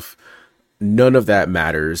this stuff. None of that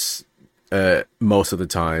matters, most of the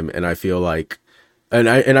time. And I feel like, and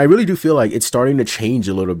I really do feel like it's starting to change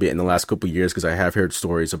a little bit in the last couple of years, because I have heard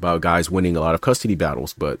stories about guys winning a lot of custody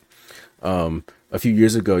battles. But a few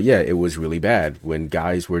years ago, yeah, it was really bad when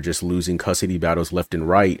guys were just losing custody battles left and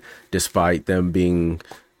right, despite there being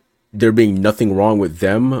nothing wrong with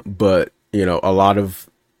them. But, you know, a lot of,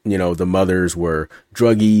 you know, the mothers were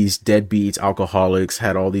druggies, deadbeats, alcoholics,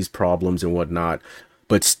 had all these problems and whatnot,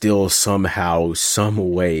 but still somehow,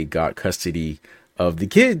 some way got custody of the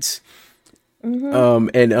kids. Mm-hmm.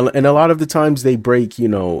 And a lot of the times they break, you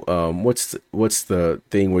know, what's the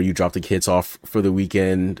thing where you drop the kids off for the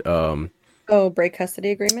weekend? Break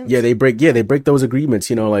custody agreements? Yeah, they break those agreements,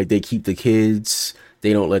 you know, like they keep the kids,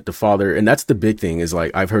 they don't let the father. And that's the big thing, is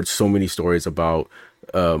like, I've heard so many stories about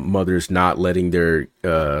mothers not letting their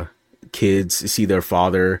kids see their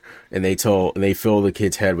father, and they fill the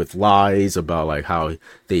kid's head with lies about like how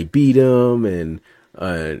they beat him, and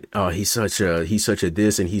oh, he's such a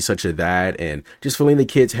this and he's such a that, and just filling the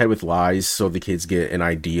kid's head with lies so the kids get an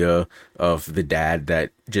idea of the dad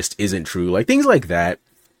that just isn't true, like things like that.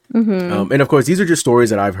 Mm-hmm. And of course, these are just stories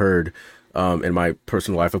that I've heard in my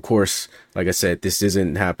personal life. Of course, like I said, this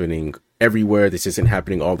isn't happening everywhere. This isn't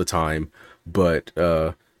happening all the time, but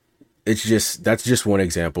that's just one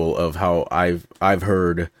example of how I've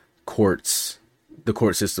heard the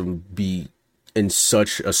court system be in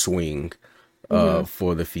such a swing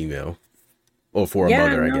for the female, or for a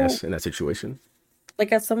mother, I guess, in that situation.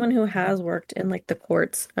 Like, as someone who has worked in like the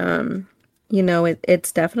courts, you know,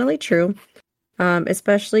 it's definitely true.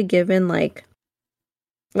 Especially given like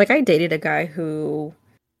I dated a guy who,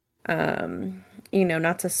 you know,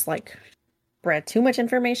 not to like spread too much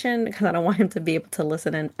information, because I don't want him to be able to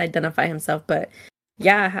listen and identify himself. But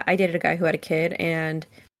yeah, I dated a guy who had a kid, and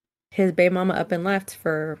his baby mama up and left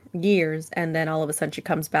for years, and then all of a sudden she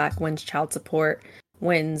comes back, wins child support,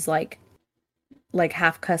 wins like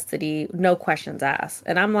half custody, no questions asked.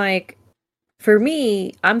 And I'm like, for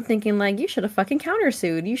me, I'm thinking like, you should have fucking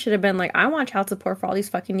countersued. You should have been like, I want child support for all these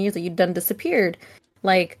fucking years that you've done disappeared.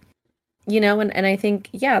 Like, you know, and I think,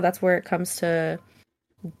 yeah, that's where it comes to,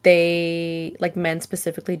 they, like men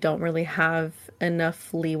specifically, don't really have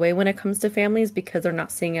enough leeway when it comes to families, because they're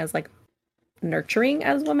not seeing as like nurturing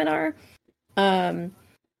as women are.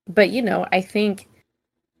 But, you know, I think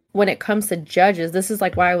when it comes to judges, this is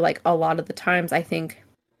like why, like, a lot of the times I think,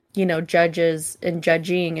 you know, judges and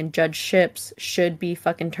judging and judgeships should be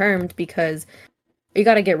fucking termed, because you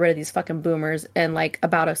got to get rid of these fucking boomers and like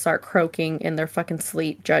about to start croaking in their fucking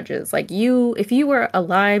sleep judges. Like, if you were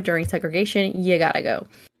alive during segregation, you gotta go.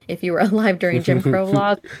 If you were alive during Jim Crow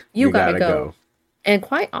laws, you gotta go. And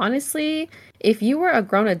quite honestly, if you were a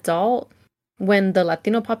grown adult when the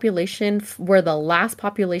Latino population were the last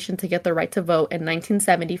population to get the right to vote in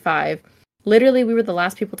 1975, literally we were the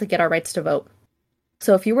last people to get our rights to vote.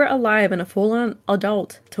 So if you were alive and a full-on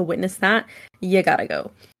adult to witness that, you gotta go.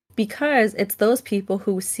 Because it's those people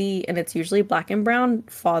who see, and it's usually black and brown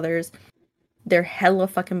fathers, they're hella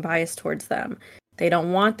fucking biased towards them. They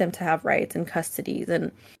don't want them to have rights and custodies,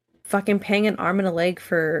 and fucking paying an arm and a leg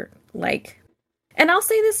for, like... And I'll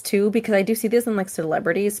say this too, because I do see this in, like,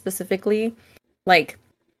 celebrities specifically. Like,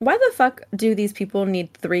 why the fuck do these people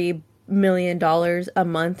need $3 million a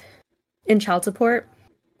month in child support?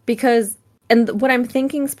 Because... And what I'm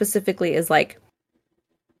thinking specifically is, like,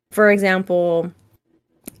 for example,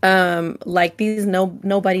 like these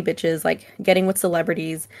nobody bitches, like, getting with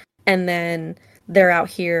celebrities, and then they're out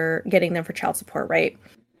here getting them for child support, right?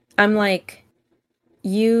 I'm like,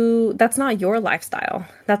 that's not your lifestyle.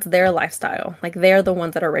 That's their lifestyle. Like, they're the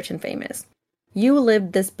ones that are rich and famous. You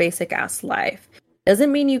lived this basic ass life.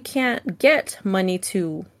 Doesn't mean you can't get money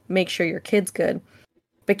to make sure your kid's good.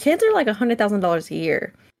 But kids are like $100,000 a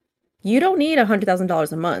year. You don't need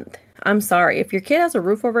 $100,000 a month. I'm sorry. If your kid has a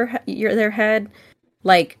roof over their head,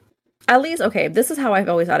 like, at least, okay, this is how I've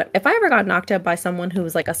always thought it. If I ever got knocked up by someone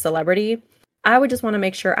who's like a celebrity, I would just want to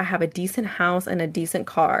make sure I have a decent house and a decent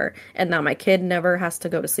car, and that my kid never has to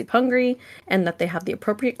go to sleep hungry, and that they have the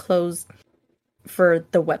appropriate clothes for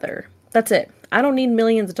the weather. That's it. I don't need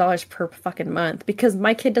millions of dollars per fucking month, because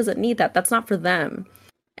my kid doesn't need that. That's not for them.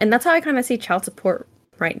 And that's how I kind of see child support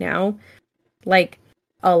right now. Like,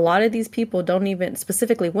 a lot of these people don't even,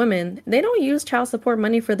 specifically women, they don't use child support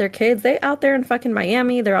money for their kids. They out there in fucking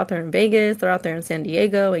Miami, they're out there in Vegas, they're out there in San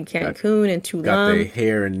Diego and Cancun and Tulum. Got their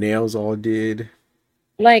hair and nails all did.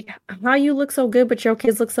 Like, how you look so good but your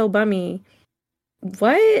kids look so bummy?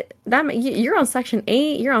 What? You're on Section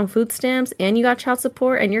 8, you're on food stamps, and you got child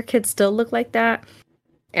support, and your kids still look like that.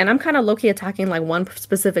 And I'm kind of low-key attacking like one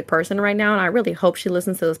specific person right now, and I really hope she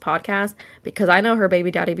listens to this podcast because I know her baby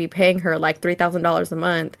daddy be paying her like $3,000 a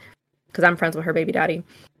month because I'm friends with her baby daddy.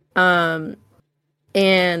 And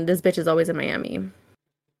this bitch is always in Miami.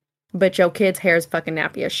 But your kid's hair is fucking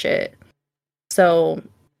nappy as shit. So,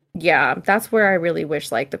 yeah, that's where I really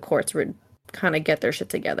wish like the courts would kind of get their shit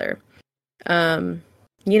together. You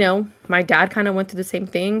know, my dad kind of went through the same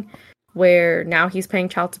thing where now he's paying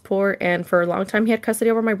child support, and for a long time he had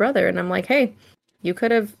custody over my brother, and I'm like, hey, you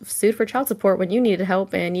could have sued for child support when you needed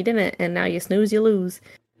help and you didn't, and now you snooze, you lose.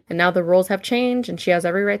 And now the rules have changed and she has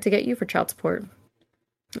every right to get you for child support.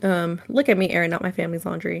 Look at me airing out my family's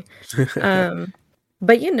laundry.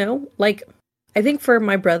 But you know, like, I think for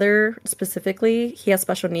my brother specifically, he has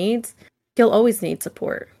special needs. He'll always need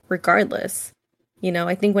support regardless. You know,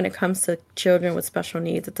 I think when it comes to children with special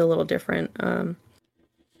needs, it's a little different.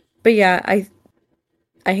 But yeah,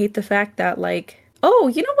 I hate the fact that like, oh,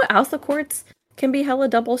 you know what else the courts can be hella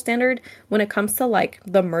double standard when it comes to like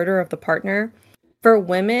the murder of the partner. For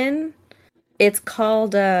women, it's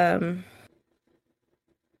called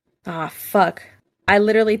fuck. I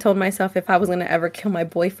literally told myself if I was gonna ever kill my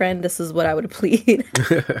boyfriend, this is what I would plead.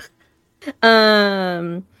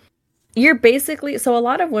 You're basically, so a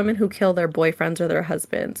lot of women who kill their boyfriends or their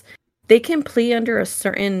husbands, they can plea under a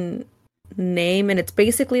certain name, and it's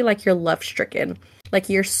basically like you're love stricken, like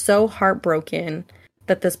you're so heartbroken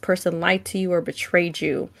that this person lied to you or betrayed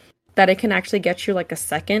you that it can actually get you like a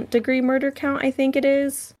 2nd-degree murder count, I think it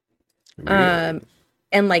is. Really?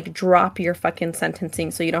 And like drop your fucking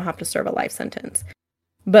sentencing so you don't have to serve a life sentence.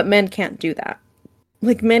 But men can't do that.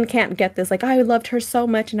 Like, men can't get this like, I loved her so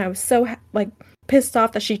much and I was so like pissed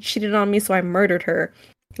off that she cheated on me, so I murdered her.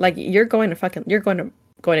 Like, you're going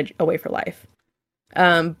away for life.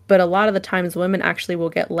 But a lot of the times women actually will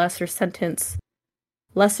get lesser sentences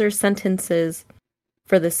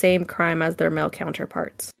for the same crime as their male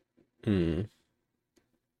counterparts. Yep.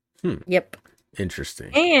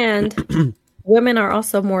 Interesting. And women are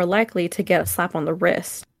also more likely to get a slap on the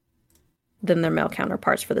wrist than their male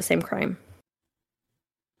counterparts for the same crime.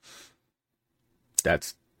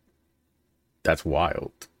 That's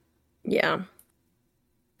wild. Yeah.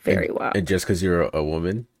 Very wild. And just because you're a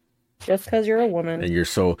woman? Just because you're a woman. And you're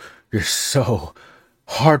so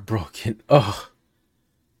heartbroken. Oh,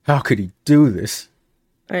 how could he do this?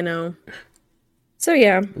 I know. So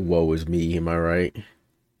yeah. Woe is me, am I right?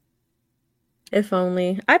 If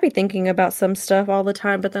only. I'd be thinking about some stuff all the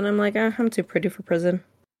time, but then I'm like, I'm too pretty for prison.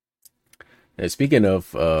 And speaking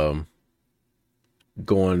of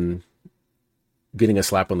getting a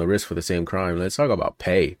slap on the wrist for the same crime, let's talk about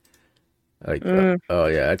pay. Like, oh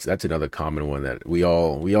yeah, that's another common one that we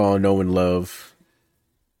all know and love.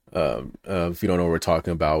 If you don't know what we're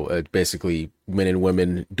talking about, basically men and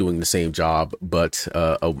women doing the same job, but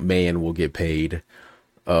a man will get paid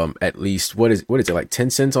at least what is it, like 10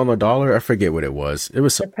 cents on the dollar? I forget what it was. It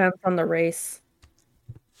was depends on the race.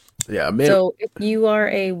 Yeah, man. So if you are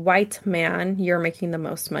a white man, you're making the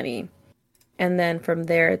most money, and then from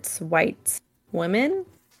there it's white women,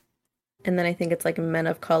 and then I think it's like men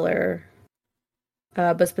of color,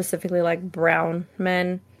 but specifically like brown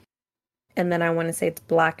men. And then I want to say it's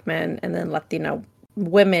black men, and then Latino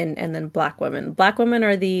women, and then black women. Black women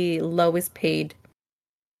are the lowest paid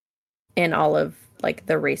in all of like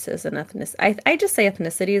the races and ethnicities. I just say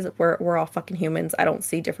ethnicities. We're all fucking humans. I don't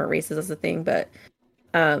see different races as a thing, but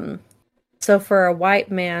so for a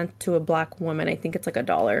white man to a black woman, I think it's like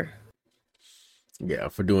 $1. Yeah,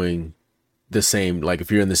 for doing the same, like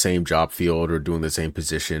if you're in the same job field or doing the same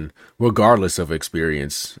position, regardless of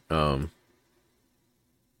experience.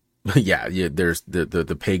 Yeah, there's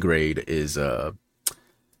the pay grade is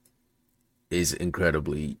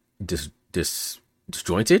incredibly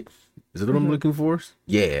disjointed. Is that what I'm looking for?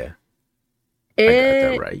 Yeah. I got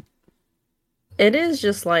that right. It is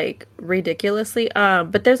just like ridiculously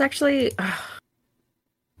but there's actually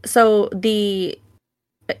so I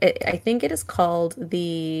think it is called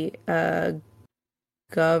the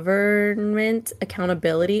Government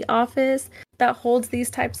Accountability Office that holds these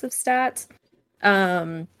types of stats.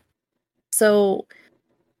 So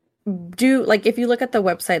if you look at the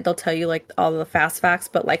website, they'll tell you like all the fast facts,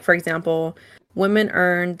 but like, for example, women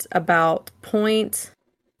earned about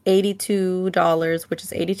 $0.82, which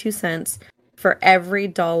is 82 cents for every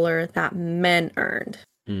dollar that men earned.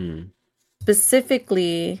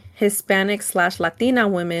 Specifically Hispanic/Latina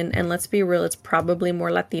women, and let's be real, it's probably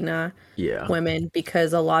more Latina women,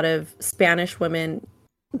 because a lot of Spanish women,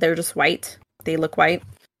 they're just white. They look white.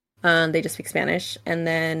 They just speak Spanish. And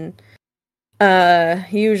then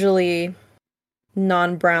Usually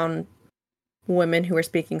non-brown women who are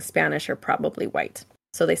speaking Spanish are probably white,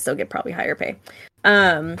 so they still get probably higher pay.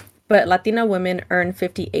 But Latina women earn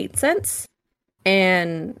 58 cents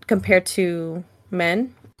and compared to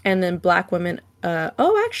men, and then black women,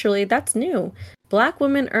 actually that's new. Black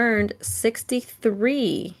women earned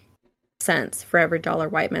 63 cents for every dollar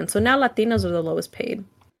white men. So now Latinos are the lowest paid.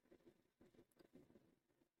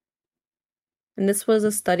 And this was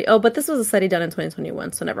a study. Oh, but this was a study done in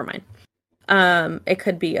 2021, so never mind. It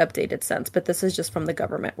could be updated since, but this is just from the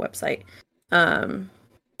government website.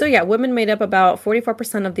 So yeah, women made up about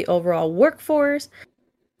 44% of the overall workforce,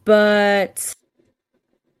 but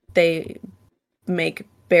they make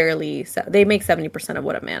 70% of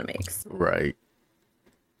what a man makes. Right.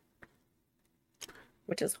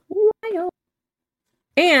 Which is wild.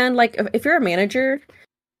 And like, if you're a manager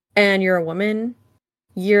and you're a woman,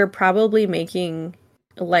 you're probably making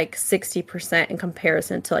like 60% in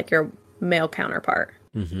comparison to like your male counterpart.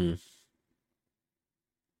 Mm-hmm.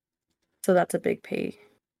 So that's a big pay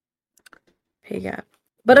gap.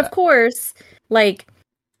 But of course, like,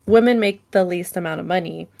 women make the least amount of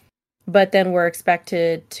money, but then we're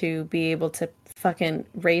expected to be able to fucking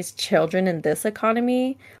raise children in this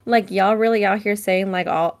economy. Like, y'all really out here saying like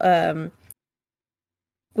all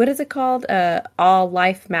what is it called? All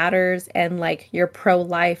life matters, and like you're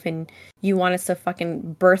pro-life and you want us to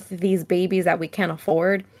fucking birth these babies that we can't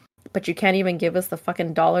afford, but you can't even give us the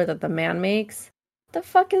fucking dollar that the man makes. The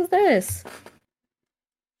fuck is this?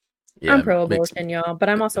 Yeah, I'm pro-abortion, y'all, but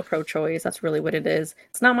I'm also pro-choice. That's really what it is.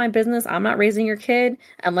 It's not my business. I'm not raising your kid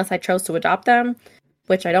unless I chose to adopt them,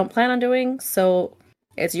 which I don't plan on doing. So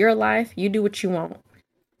it's your life. You do what you want.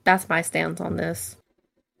 That's my stance on this.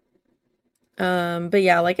 But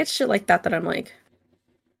yeah, like, it's shit like that I'm like,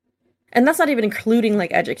 and that's not even including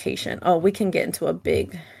like education. Oh, we can get into a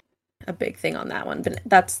big thing on that one, but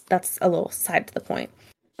that's a little side to the point.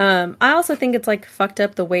 I also think it's like fucked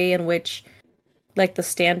up the way in which like the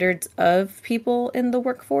standards of people in the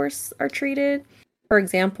workforce are treated. For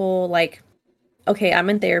example, like, okay, I'm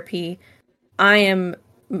in therapy. I am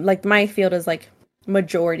like, my field is like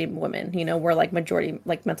majority women, you know, we're like majority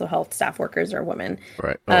like mental health staff workers are women.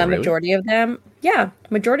 Right. Oh, really? Majority of them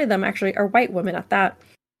actually are white women at that.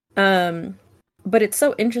 But it's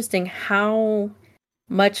so interesting how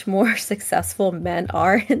much more successful men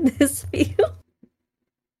are in this field.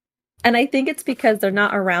 And I think it's because they're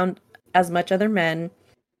not around as much other men,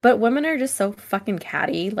 but women are just so fucking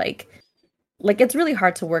catty. Like it's really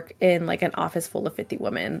hard to work in like an office full of 50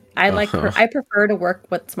 women. I prefer to work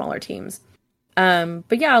with smaller teams.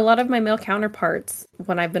 But yeah, a lot of my male counterparts,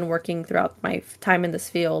 when I've been working throughout my time in this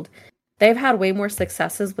field, they've had way more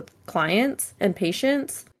successes with clients and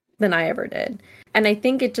patients than I ever did. And I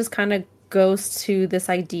think it just kind of goes to this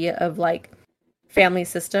idea of like family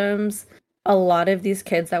systems. A lot of these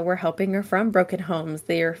kids that we're helping are from broken homes.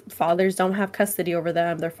 Their fathers don't have custody over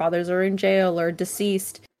them. Their fathers are in jail or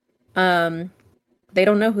deceased. They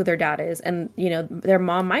don't know who their dad is. And, you know, their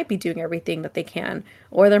mom might be doing everything that they can,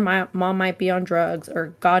 or their mom might be on drugs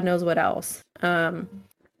or God knows what else.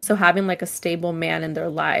 So having like a stable man in their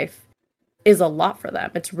life is a lot for them.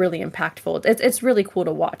 It's really impactful. It's really cool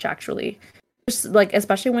to watch, actually. Just like,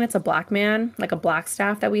 especially when it's a black man, like a black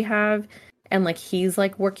staff that we have, and like he's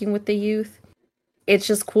like working with the youth. It's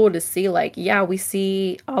just cool to see, like, yeah, we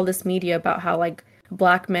see all this media about how like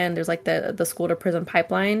black men, there's like the school to prison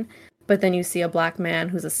pipeline, but then you see a black man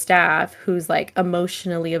who's a staff, who's like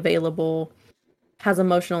emotionally available, has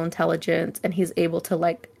emotional intelligence, and he's able to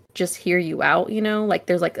like just hear you out, you know? Like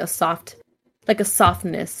there's like a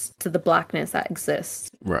softness to the blackness that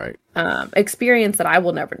exists. Right. Experience that I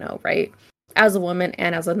will never know, right? As a woman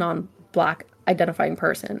and as a non-black identifying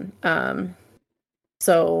person.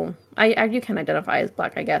 So you can identify as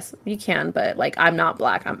black, I guess. You can, but like I'm not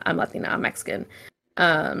black. I'm Latina, I'm Mexican.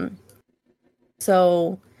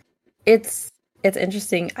 So it's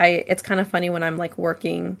interesting. It's kind of funny when I'm like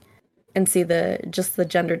working and see the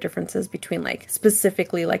gender differences between like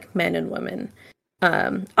specifically like men and women.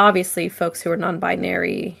 Obviously folks who are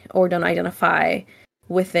non-binary or don't identify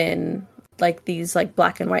within like these like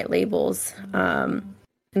black and white labels and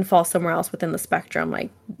fall somewhere else within the spectrum, like,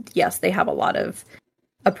 yes, they have a lot of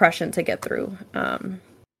oppression to get through.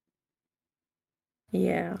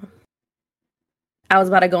 Yeah. I was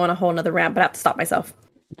about to go on a whole nother rant, but I have to stop myself.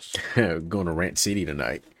 Going to Rant City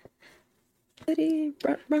tonight.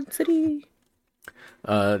 Rant City.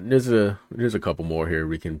 There's a couple more here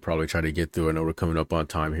we can probably try to get through. I know we're coming up on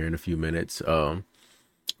time here in a few minutes.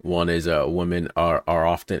 One is women are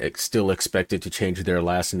often still expected to change their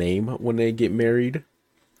last name when they get married.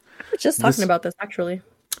 I was just talking about this, actually.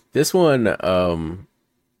 This one,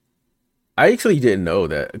 I actually didn't know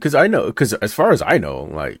that because as far as I know,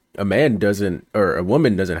 like a man doesn't or a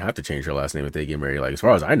woman doesn't have to change her last name if they get married. Like as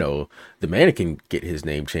far as I know, the man can get his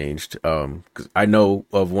name changed. Because I know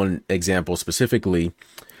of one example specifically.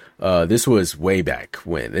 This was way back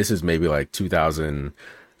when. This is maybe like 2000,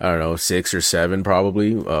 I don't know, 6 or 7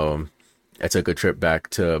 probably. I took a trip back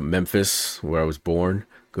to Memphis where I was born.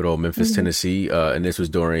 Good old Memphis, Tennessee. And this was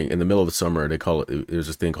in the middle of the summer. They call it. There's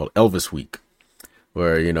this thing called Elvis Week,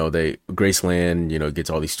 where Graceland, gets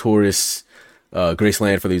all these tourists.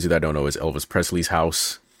 Graceland, for those of you that don't know, is Elvis Presley's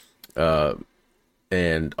house.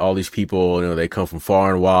 And all these people, they come from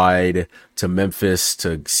far and wide to Memphis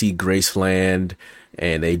to see Graceland,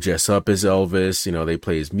 and they dress up as Elvis. They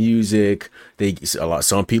play his music.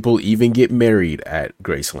 Some people even get married at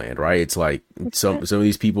Graceland, right? It's like some of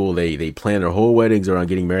these people they plan their whole weddings around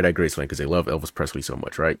getting married at Graceland because they love Elvis Presley so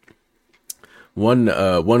much, right?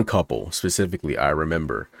 One couple specifically I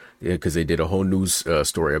remember because they did a whole news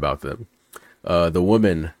story about them. The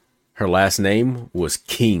woman, her last name was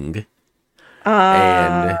King,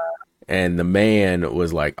 and the man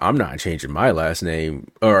was like, I'm not changing my last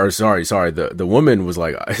name. Or sorry, the woman was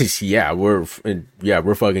like,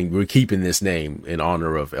 we're keeping this name in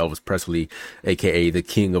honor of Elvis Presley, aka the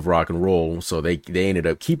King of Rock and Roll. So they ended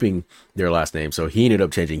up keeping their last name. So he ended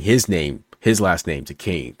up changing his last name to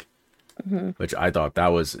King. Which I thought that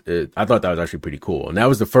was actually pretty cool. And that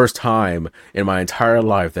was the first time in my entire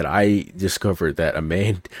life that I discovered that a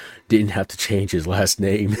man didn't have to change his last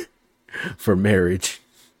name for marriage.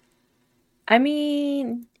 I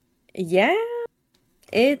mean, yeah,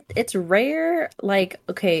 it's rare. Like,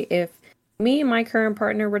 okay, if me and my current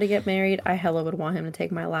partner were to get married, I hella would want him to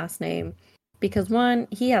take my last name because one,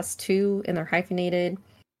 he has 2 and they're hyphenated,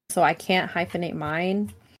 so I can't hyphenate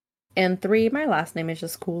mine. And 3, my last name is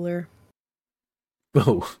just cooler.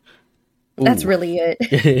 Oh, that's really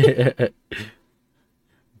it.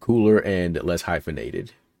 Cooler and less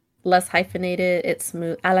hyphenated. It's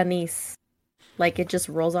smooth. Alanis. Like, it just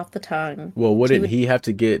rolls off the tongue. Well, wouldn't he have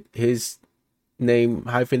to get his name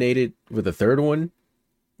hyphenated with a third one?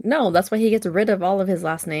 No, that's why he gets rid of all of his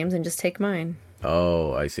last names and just take mine.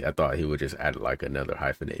 Oh, I see. I thought he would just add like another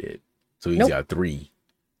hyphenated. So he's got 3.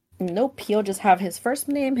 Nope, he'll just have his first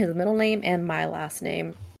name, his middle name, and my last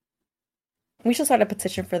name. We should start a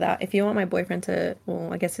petition for that. If you want my boyfriend to,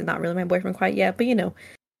 well, I guess he's not really my boyfriend quite yet, but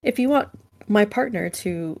if you want my partner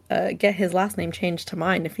to get his last name changed to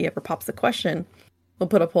mine, if he ever pops the question, we'll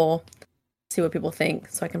put a poll, see what people think,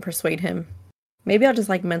 so I can persuade him. Maybe I'll just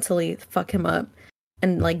like mentally fuck him up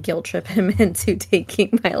and like guilt trip him into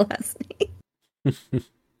taking my last name.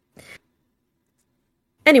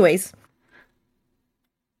 Anyways.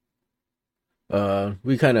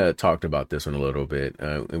 We kind of talked about this one a little bit,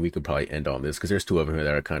 and we could probably end on this because there's 2 of them here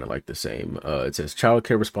that are kind of like the same. It says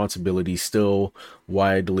childcare responsibilities still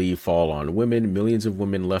widely fall on women. Millions of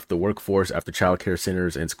women left the workforce after childcare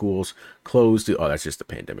centers and schools closed. Oh, that's just the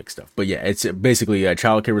pandemic stuff. But yeah, it's basically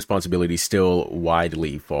childcare responsibilities still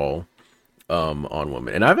widely fall on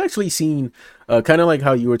women. And I've actually seen kind of like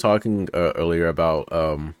how you were talking earlier about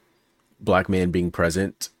black men being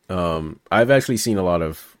present. I've actually seen a lot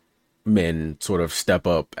of men sort of step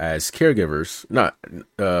up as caregivers, not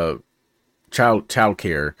child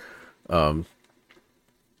care. You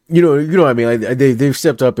know what I mean? Like they've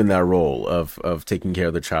stepped up in that role of taking care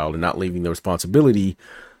of the child and not leaving the responsibility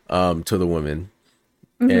to the women.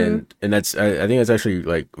 And that's I think that's actually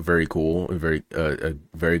like very cool and a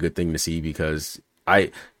very good thing to see because I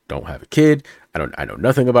don't have a kid. I know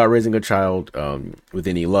nothing about raising a child. With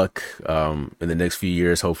any luck, in the next few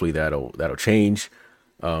years, hopefully that'll change.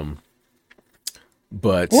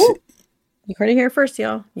 But ooh, you heard it here first,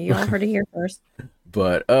 y'all. You all heard it here first.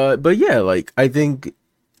 But yeah, like I think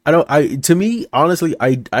to me, honestly,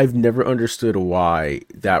 I've never understood why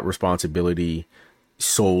that responsibility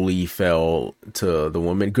solely fell to the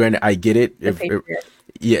woman. Granted, I get it.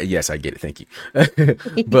 Yes, I get it. Thank you.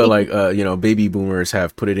 But like, baby boomers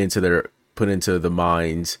have put into the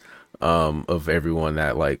minds of everyone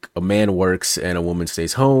that like a man works and a woman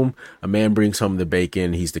stays home. A man brings home the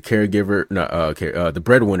bacon. He's the caregiver. The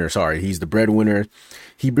breadwinner. Sorry, he's the breadwinner.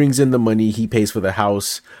 He brings in the money. He pays for the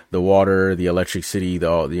house, the water, the electricity,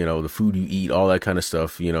 the food you eat, all that kind of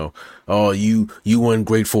stuff. Oh, you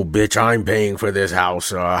ungrateful bitch! I'm paying for this house.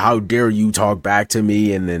 How dare you talk back to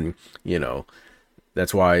me? And then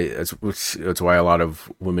that's why a lot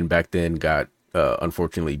of women back then got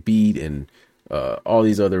unfortunately beat and all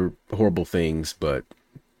these other horrible things. But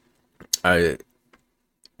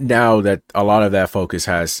now that a lot of that focus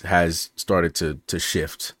has started to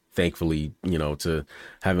shift thankfully, to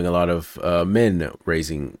having a lot of men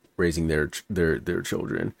raising their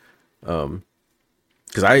children.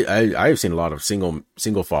 Because I've seen a lot of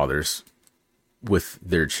single fathers with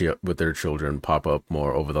their children pop up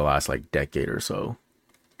more over the last like decade or so.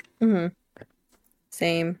 Hmm.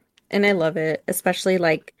 Same. And I love it, especially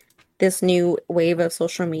like this new wave of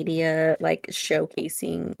social media, like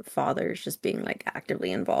showcasing fathers just being like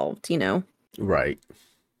actively involved, you know? Right.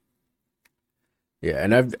 Yeah,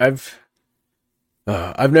 and I've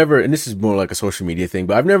never, and this is more like a social media thing,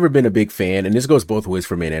 but I've never been a big fan, and this goes both ways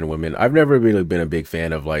for men and women. I've never really been a big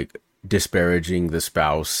fan of like disparaging the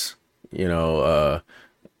spouse. If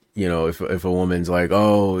a woman's like,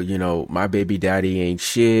 oh, my baby daddy ain't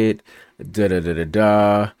shit, da da da da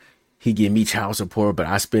da. He give me child support, but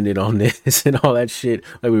I spend it on this and all that shit,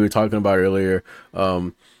 like we were talking about earlier.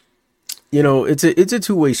 It's a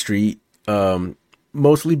two-way street.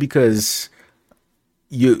 Mostly because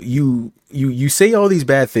you say all these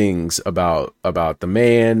bad things about the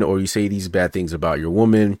man, or you say these bad things about your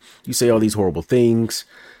woman. You say all these horrible things.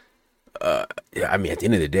 I mean, at the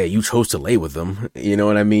end of the day, you chose to lay with them. You know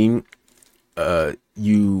what I mean?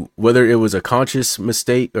 Whether it was a conscious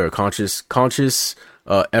mistake or a conscious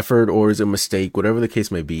effort, or is a mistake, whatever the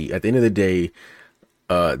case may be, at the end of the day,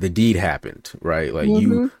 the deed happened, right? Like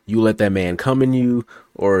you let that man come in you,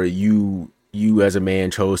 or you as a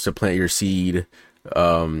man chose to plant your seed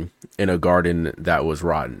in a garden that was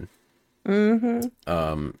rotten. And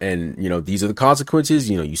these are the consequences.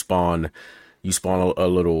 You spawn a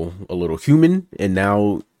little human, and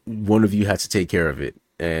now one of you has to take care of it.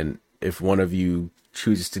 And if one of you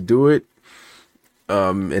chooses to do it,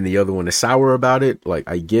 and the other one is sour about it, like,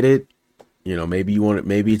 I get it. Maybe you want it,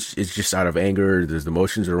 maybe it's just out of anger, there's the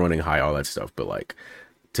emotions are running high, all that stuff. But like,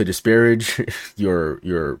 to disparage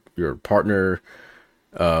your partner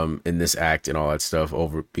in this act and all that stuff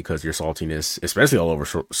over because your saltiness, especially all over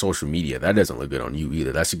social media, that doesn't look good on you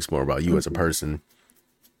either. That speaks more about you as a person.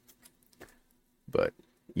 But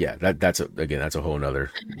yeah, that's a whole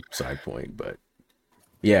nother side point. But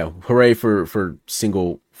yeah, hooray for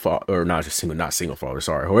single not single fathers.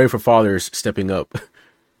 Sorry, hooray for fathers stepping up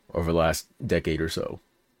over the last decade or so.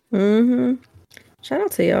 Shout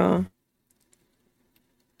out to y'all.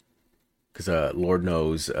 Because Lord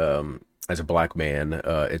knows, as a black man,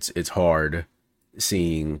 it's hard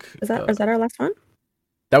seeing. Is that our last one?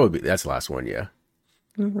 That's the last one, yeah.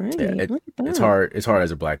 All right. Yeah, it's hard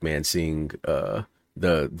as a black man seeing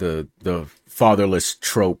the fatherless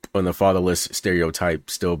trope and the fatherless stereotype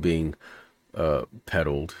still being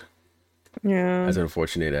peddled. Yeah. As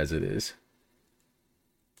unfortunate as it is.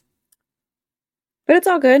 But it's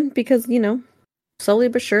all good because, slowly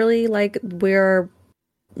but surely, like, we're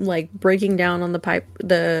like breaking down on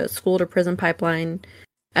the school to prison pipeline,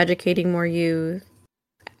 educating more youth.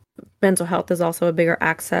 Mental health is also a bigger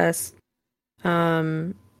access.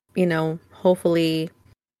 Hopefully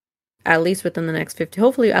at least within the next 50,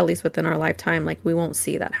 hopefully at least within our lifetime, like, we won't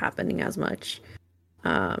see that happening as much.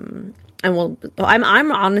 And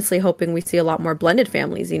I'm honestly hoping we see a lot more blended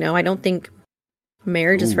families. I don't think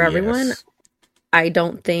marriage is for everyone. Yes. I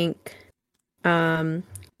don't think trying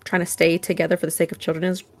to stay together for the sake of children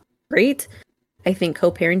is great. I think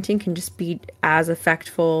co-parenting can just be as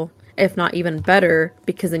effectful, if not even better,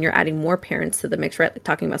 because then you're adding more parents to the mix, right? Like,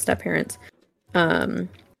 talking about step-parents. And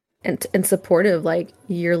supportive, like,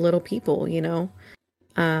 your little people,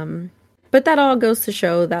 But that all goes to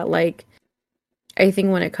show that, like, I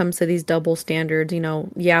think when it comes to these double standards,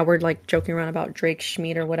 we're like joking around about Drake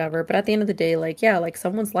Schmied or whatever, but at the end of the day, like, yeah, like,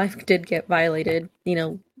 someone's life did get violated.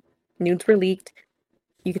 Nudes were leaked.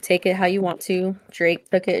 You could take it how you want to.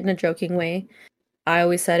 Drake took it in a joking way. I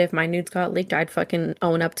always said if my nudes got leaked, I'd fucking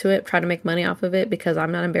own up to it, try to make money off of it, because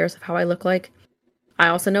I'm not embarrassed of how I look like. I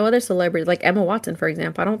also know other celebrities, like Emma Watson, for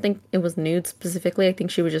example. I don't think it was nude specifically. I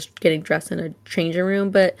think she was just getting dressed in a changing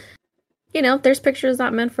room. But, there's pictures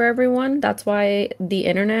not meant for everyone. That's why the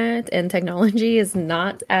internet and technology is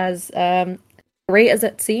not as great as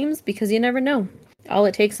it seems, because you never know. All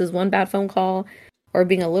it takes is one bad phone call or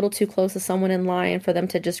being a little too close to someone in line for them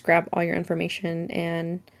to just grab all your information,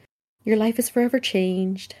 and your life is forever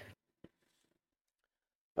changed.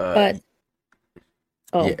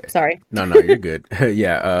 Sorry. No, you're good.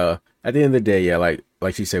 Yeah. At the end of the day, yeah, like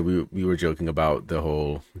she said, we were joking about the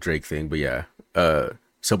whole Drake thing, but yeah,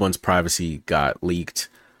 someone's privacy got leaked.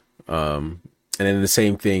 And then the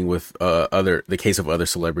same thing with the case of other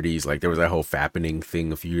celebrities. Like, there was that whole fappening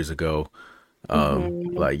thing a few years ago.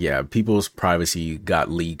 Like, yeah, people's privacy got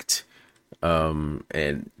leaked.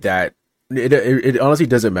 And that It honestly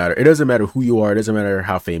doesn't matter. It doesn't matter who you are. It doesn't matter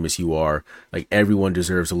how famous you are. Like, everyone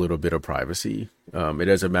deserves a little bit of privacy. It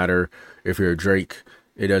doesn't matter if you're Drake.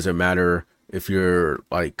 It doesn't matter if you're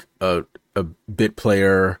like a bit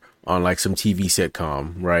player on like some TV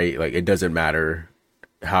sitcom, right? Like, it doesn't matter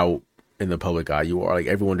how in the public eye you are. Like,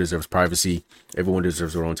 everyone deserves privacy. Everyone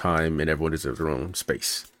deserves their own time, and everyone deserves their own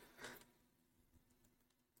space.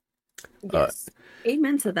 Yes.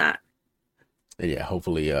 Amen to that. And yeah,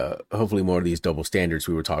 hopefully more of these double standards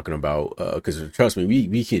we were talking about, because trust me,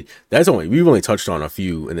 we've only touched on a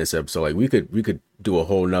few in this episode. Like, we could do a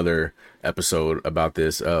whole nother episode about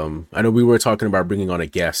this. I know we were talking about bringing on a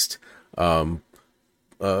guest.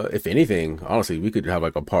 If anything, honestly, we could have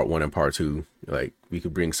like a part 1 and part 2. Like, we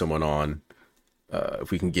could bring someone on, if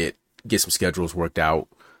we can get some schedules worked out.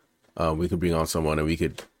 We could bring on someone, and we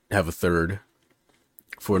could have a third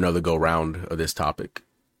for another go round of this topic.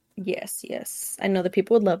 Yes. I know that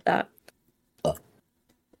people would love that.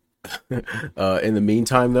 In the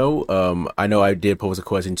meantime, though, I know I did pose a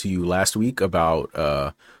question to you last week about,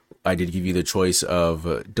 I did give you the choice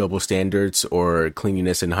of double standards or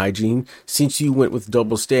cleanliness and hygiene. Since you went with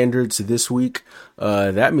double standards this week,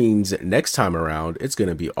 that means next time around, it's going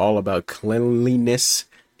to be all about cleanliness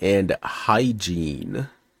and hygiene.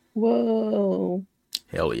 Whoa.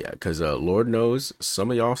 Hell yeah, because Lord knows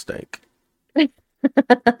some of y'all stink.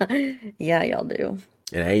 Yeah, y'all do.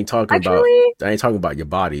 And I ain't talking about your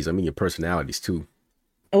bodies. I mean your personalities too.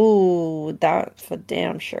 Oh, that's for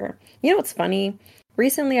damn sure. You know what's funny?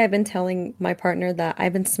 Recently, I've been telling my partner that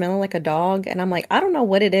I've been smelling like a dog, and I'm like, I don't know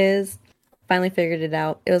what it is. Finally figured it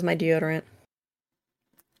out. It was my deodorant.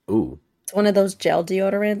 Ooh. It's one of those gel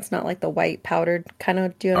deodorants, not like the white powdered kind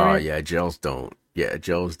of deodorant. Oh, yeah, gels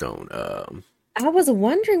don't. I was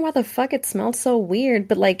wondering why the fuck it smelled so weird,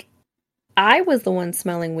 but like, I was the one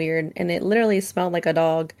smelling weird, and it literally smelled like a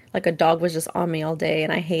dog. Like a dog was just on me all day,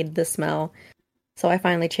 and I hated the smell. So I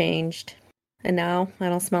finally changed, and now I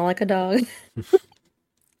don't smell like a dog.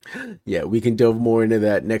 Yeah, we can delve more into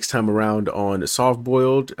that next time around on Soft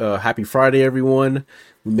Boiled. Happy Friday, everyone.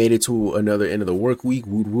 We made it to another end of the work week.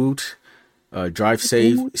 Woot woot. Drive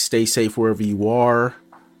safe. Stay safe wherever you are.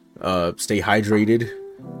 Stay hydrated.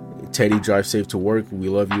 Teddy, drive safe to work. We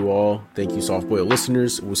love you all. Thank you, Soft Boiled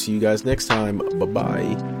listeners. We'll see you guys next time.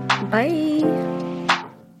 Bye-bye. Bye.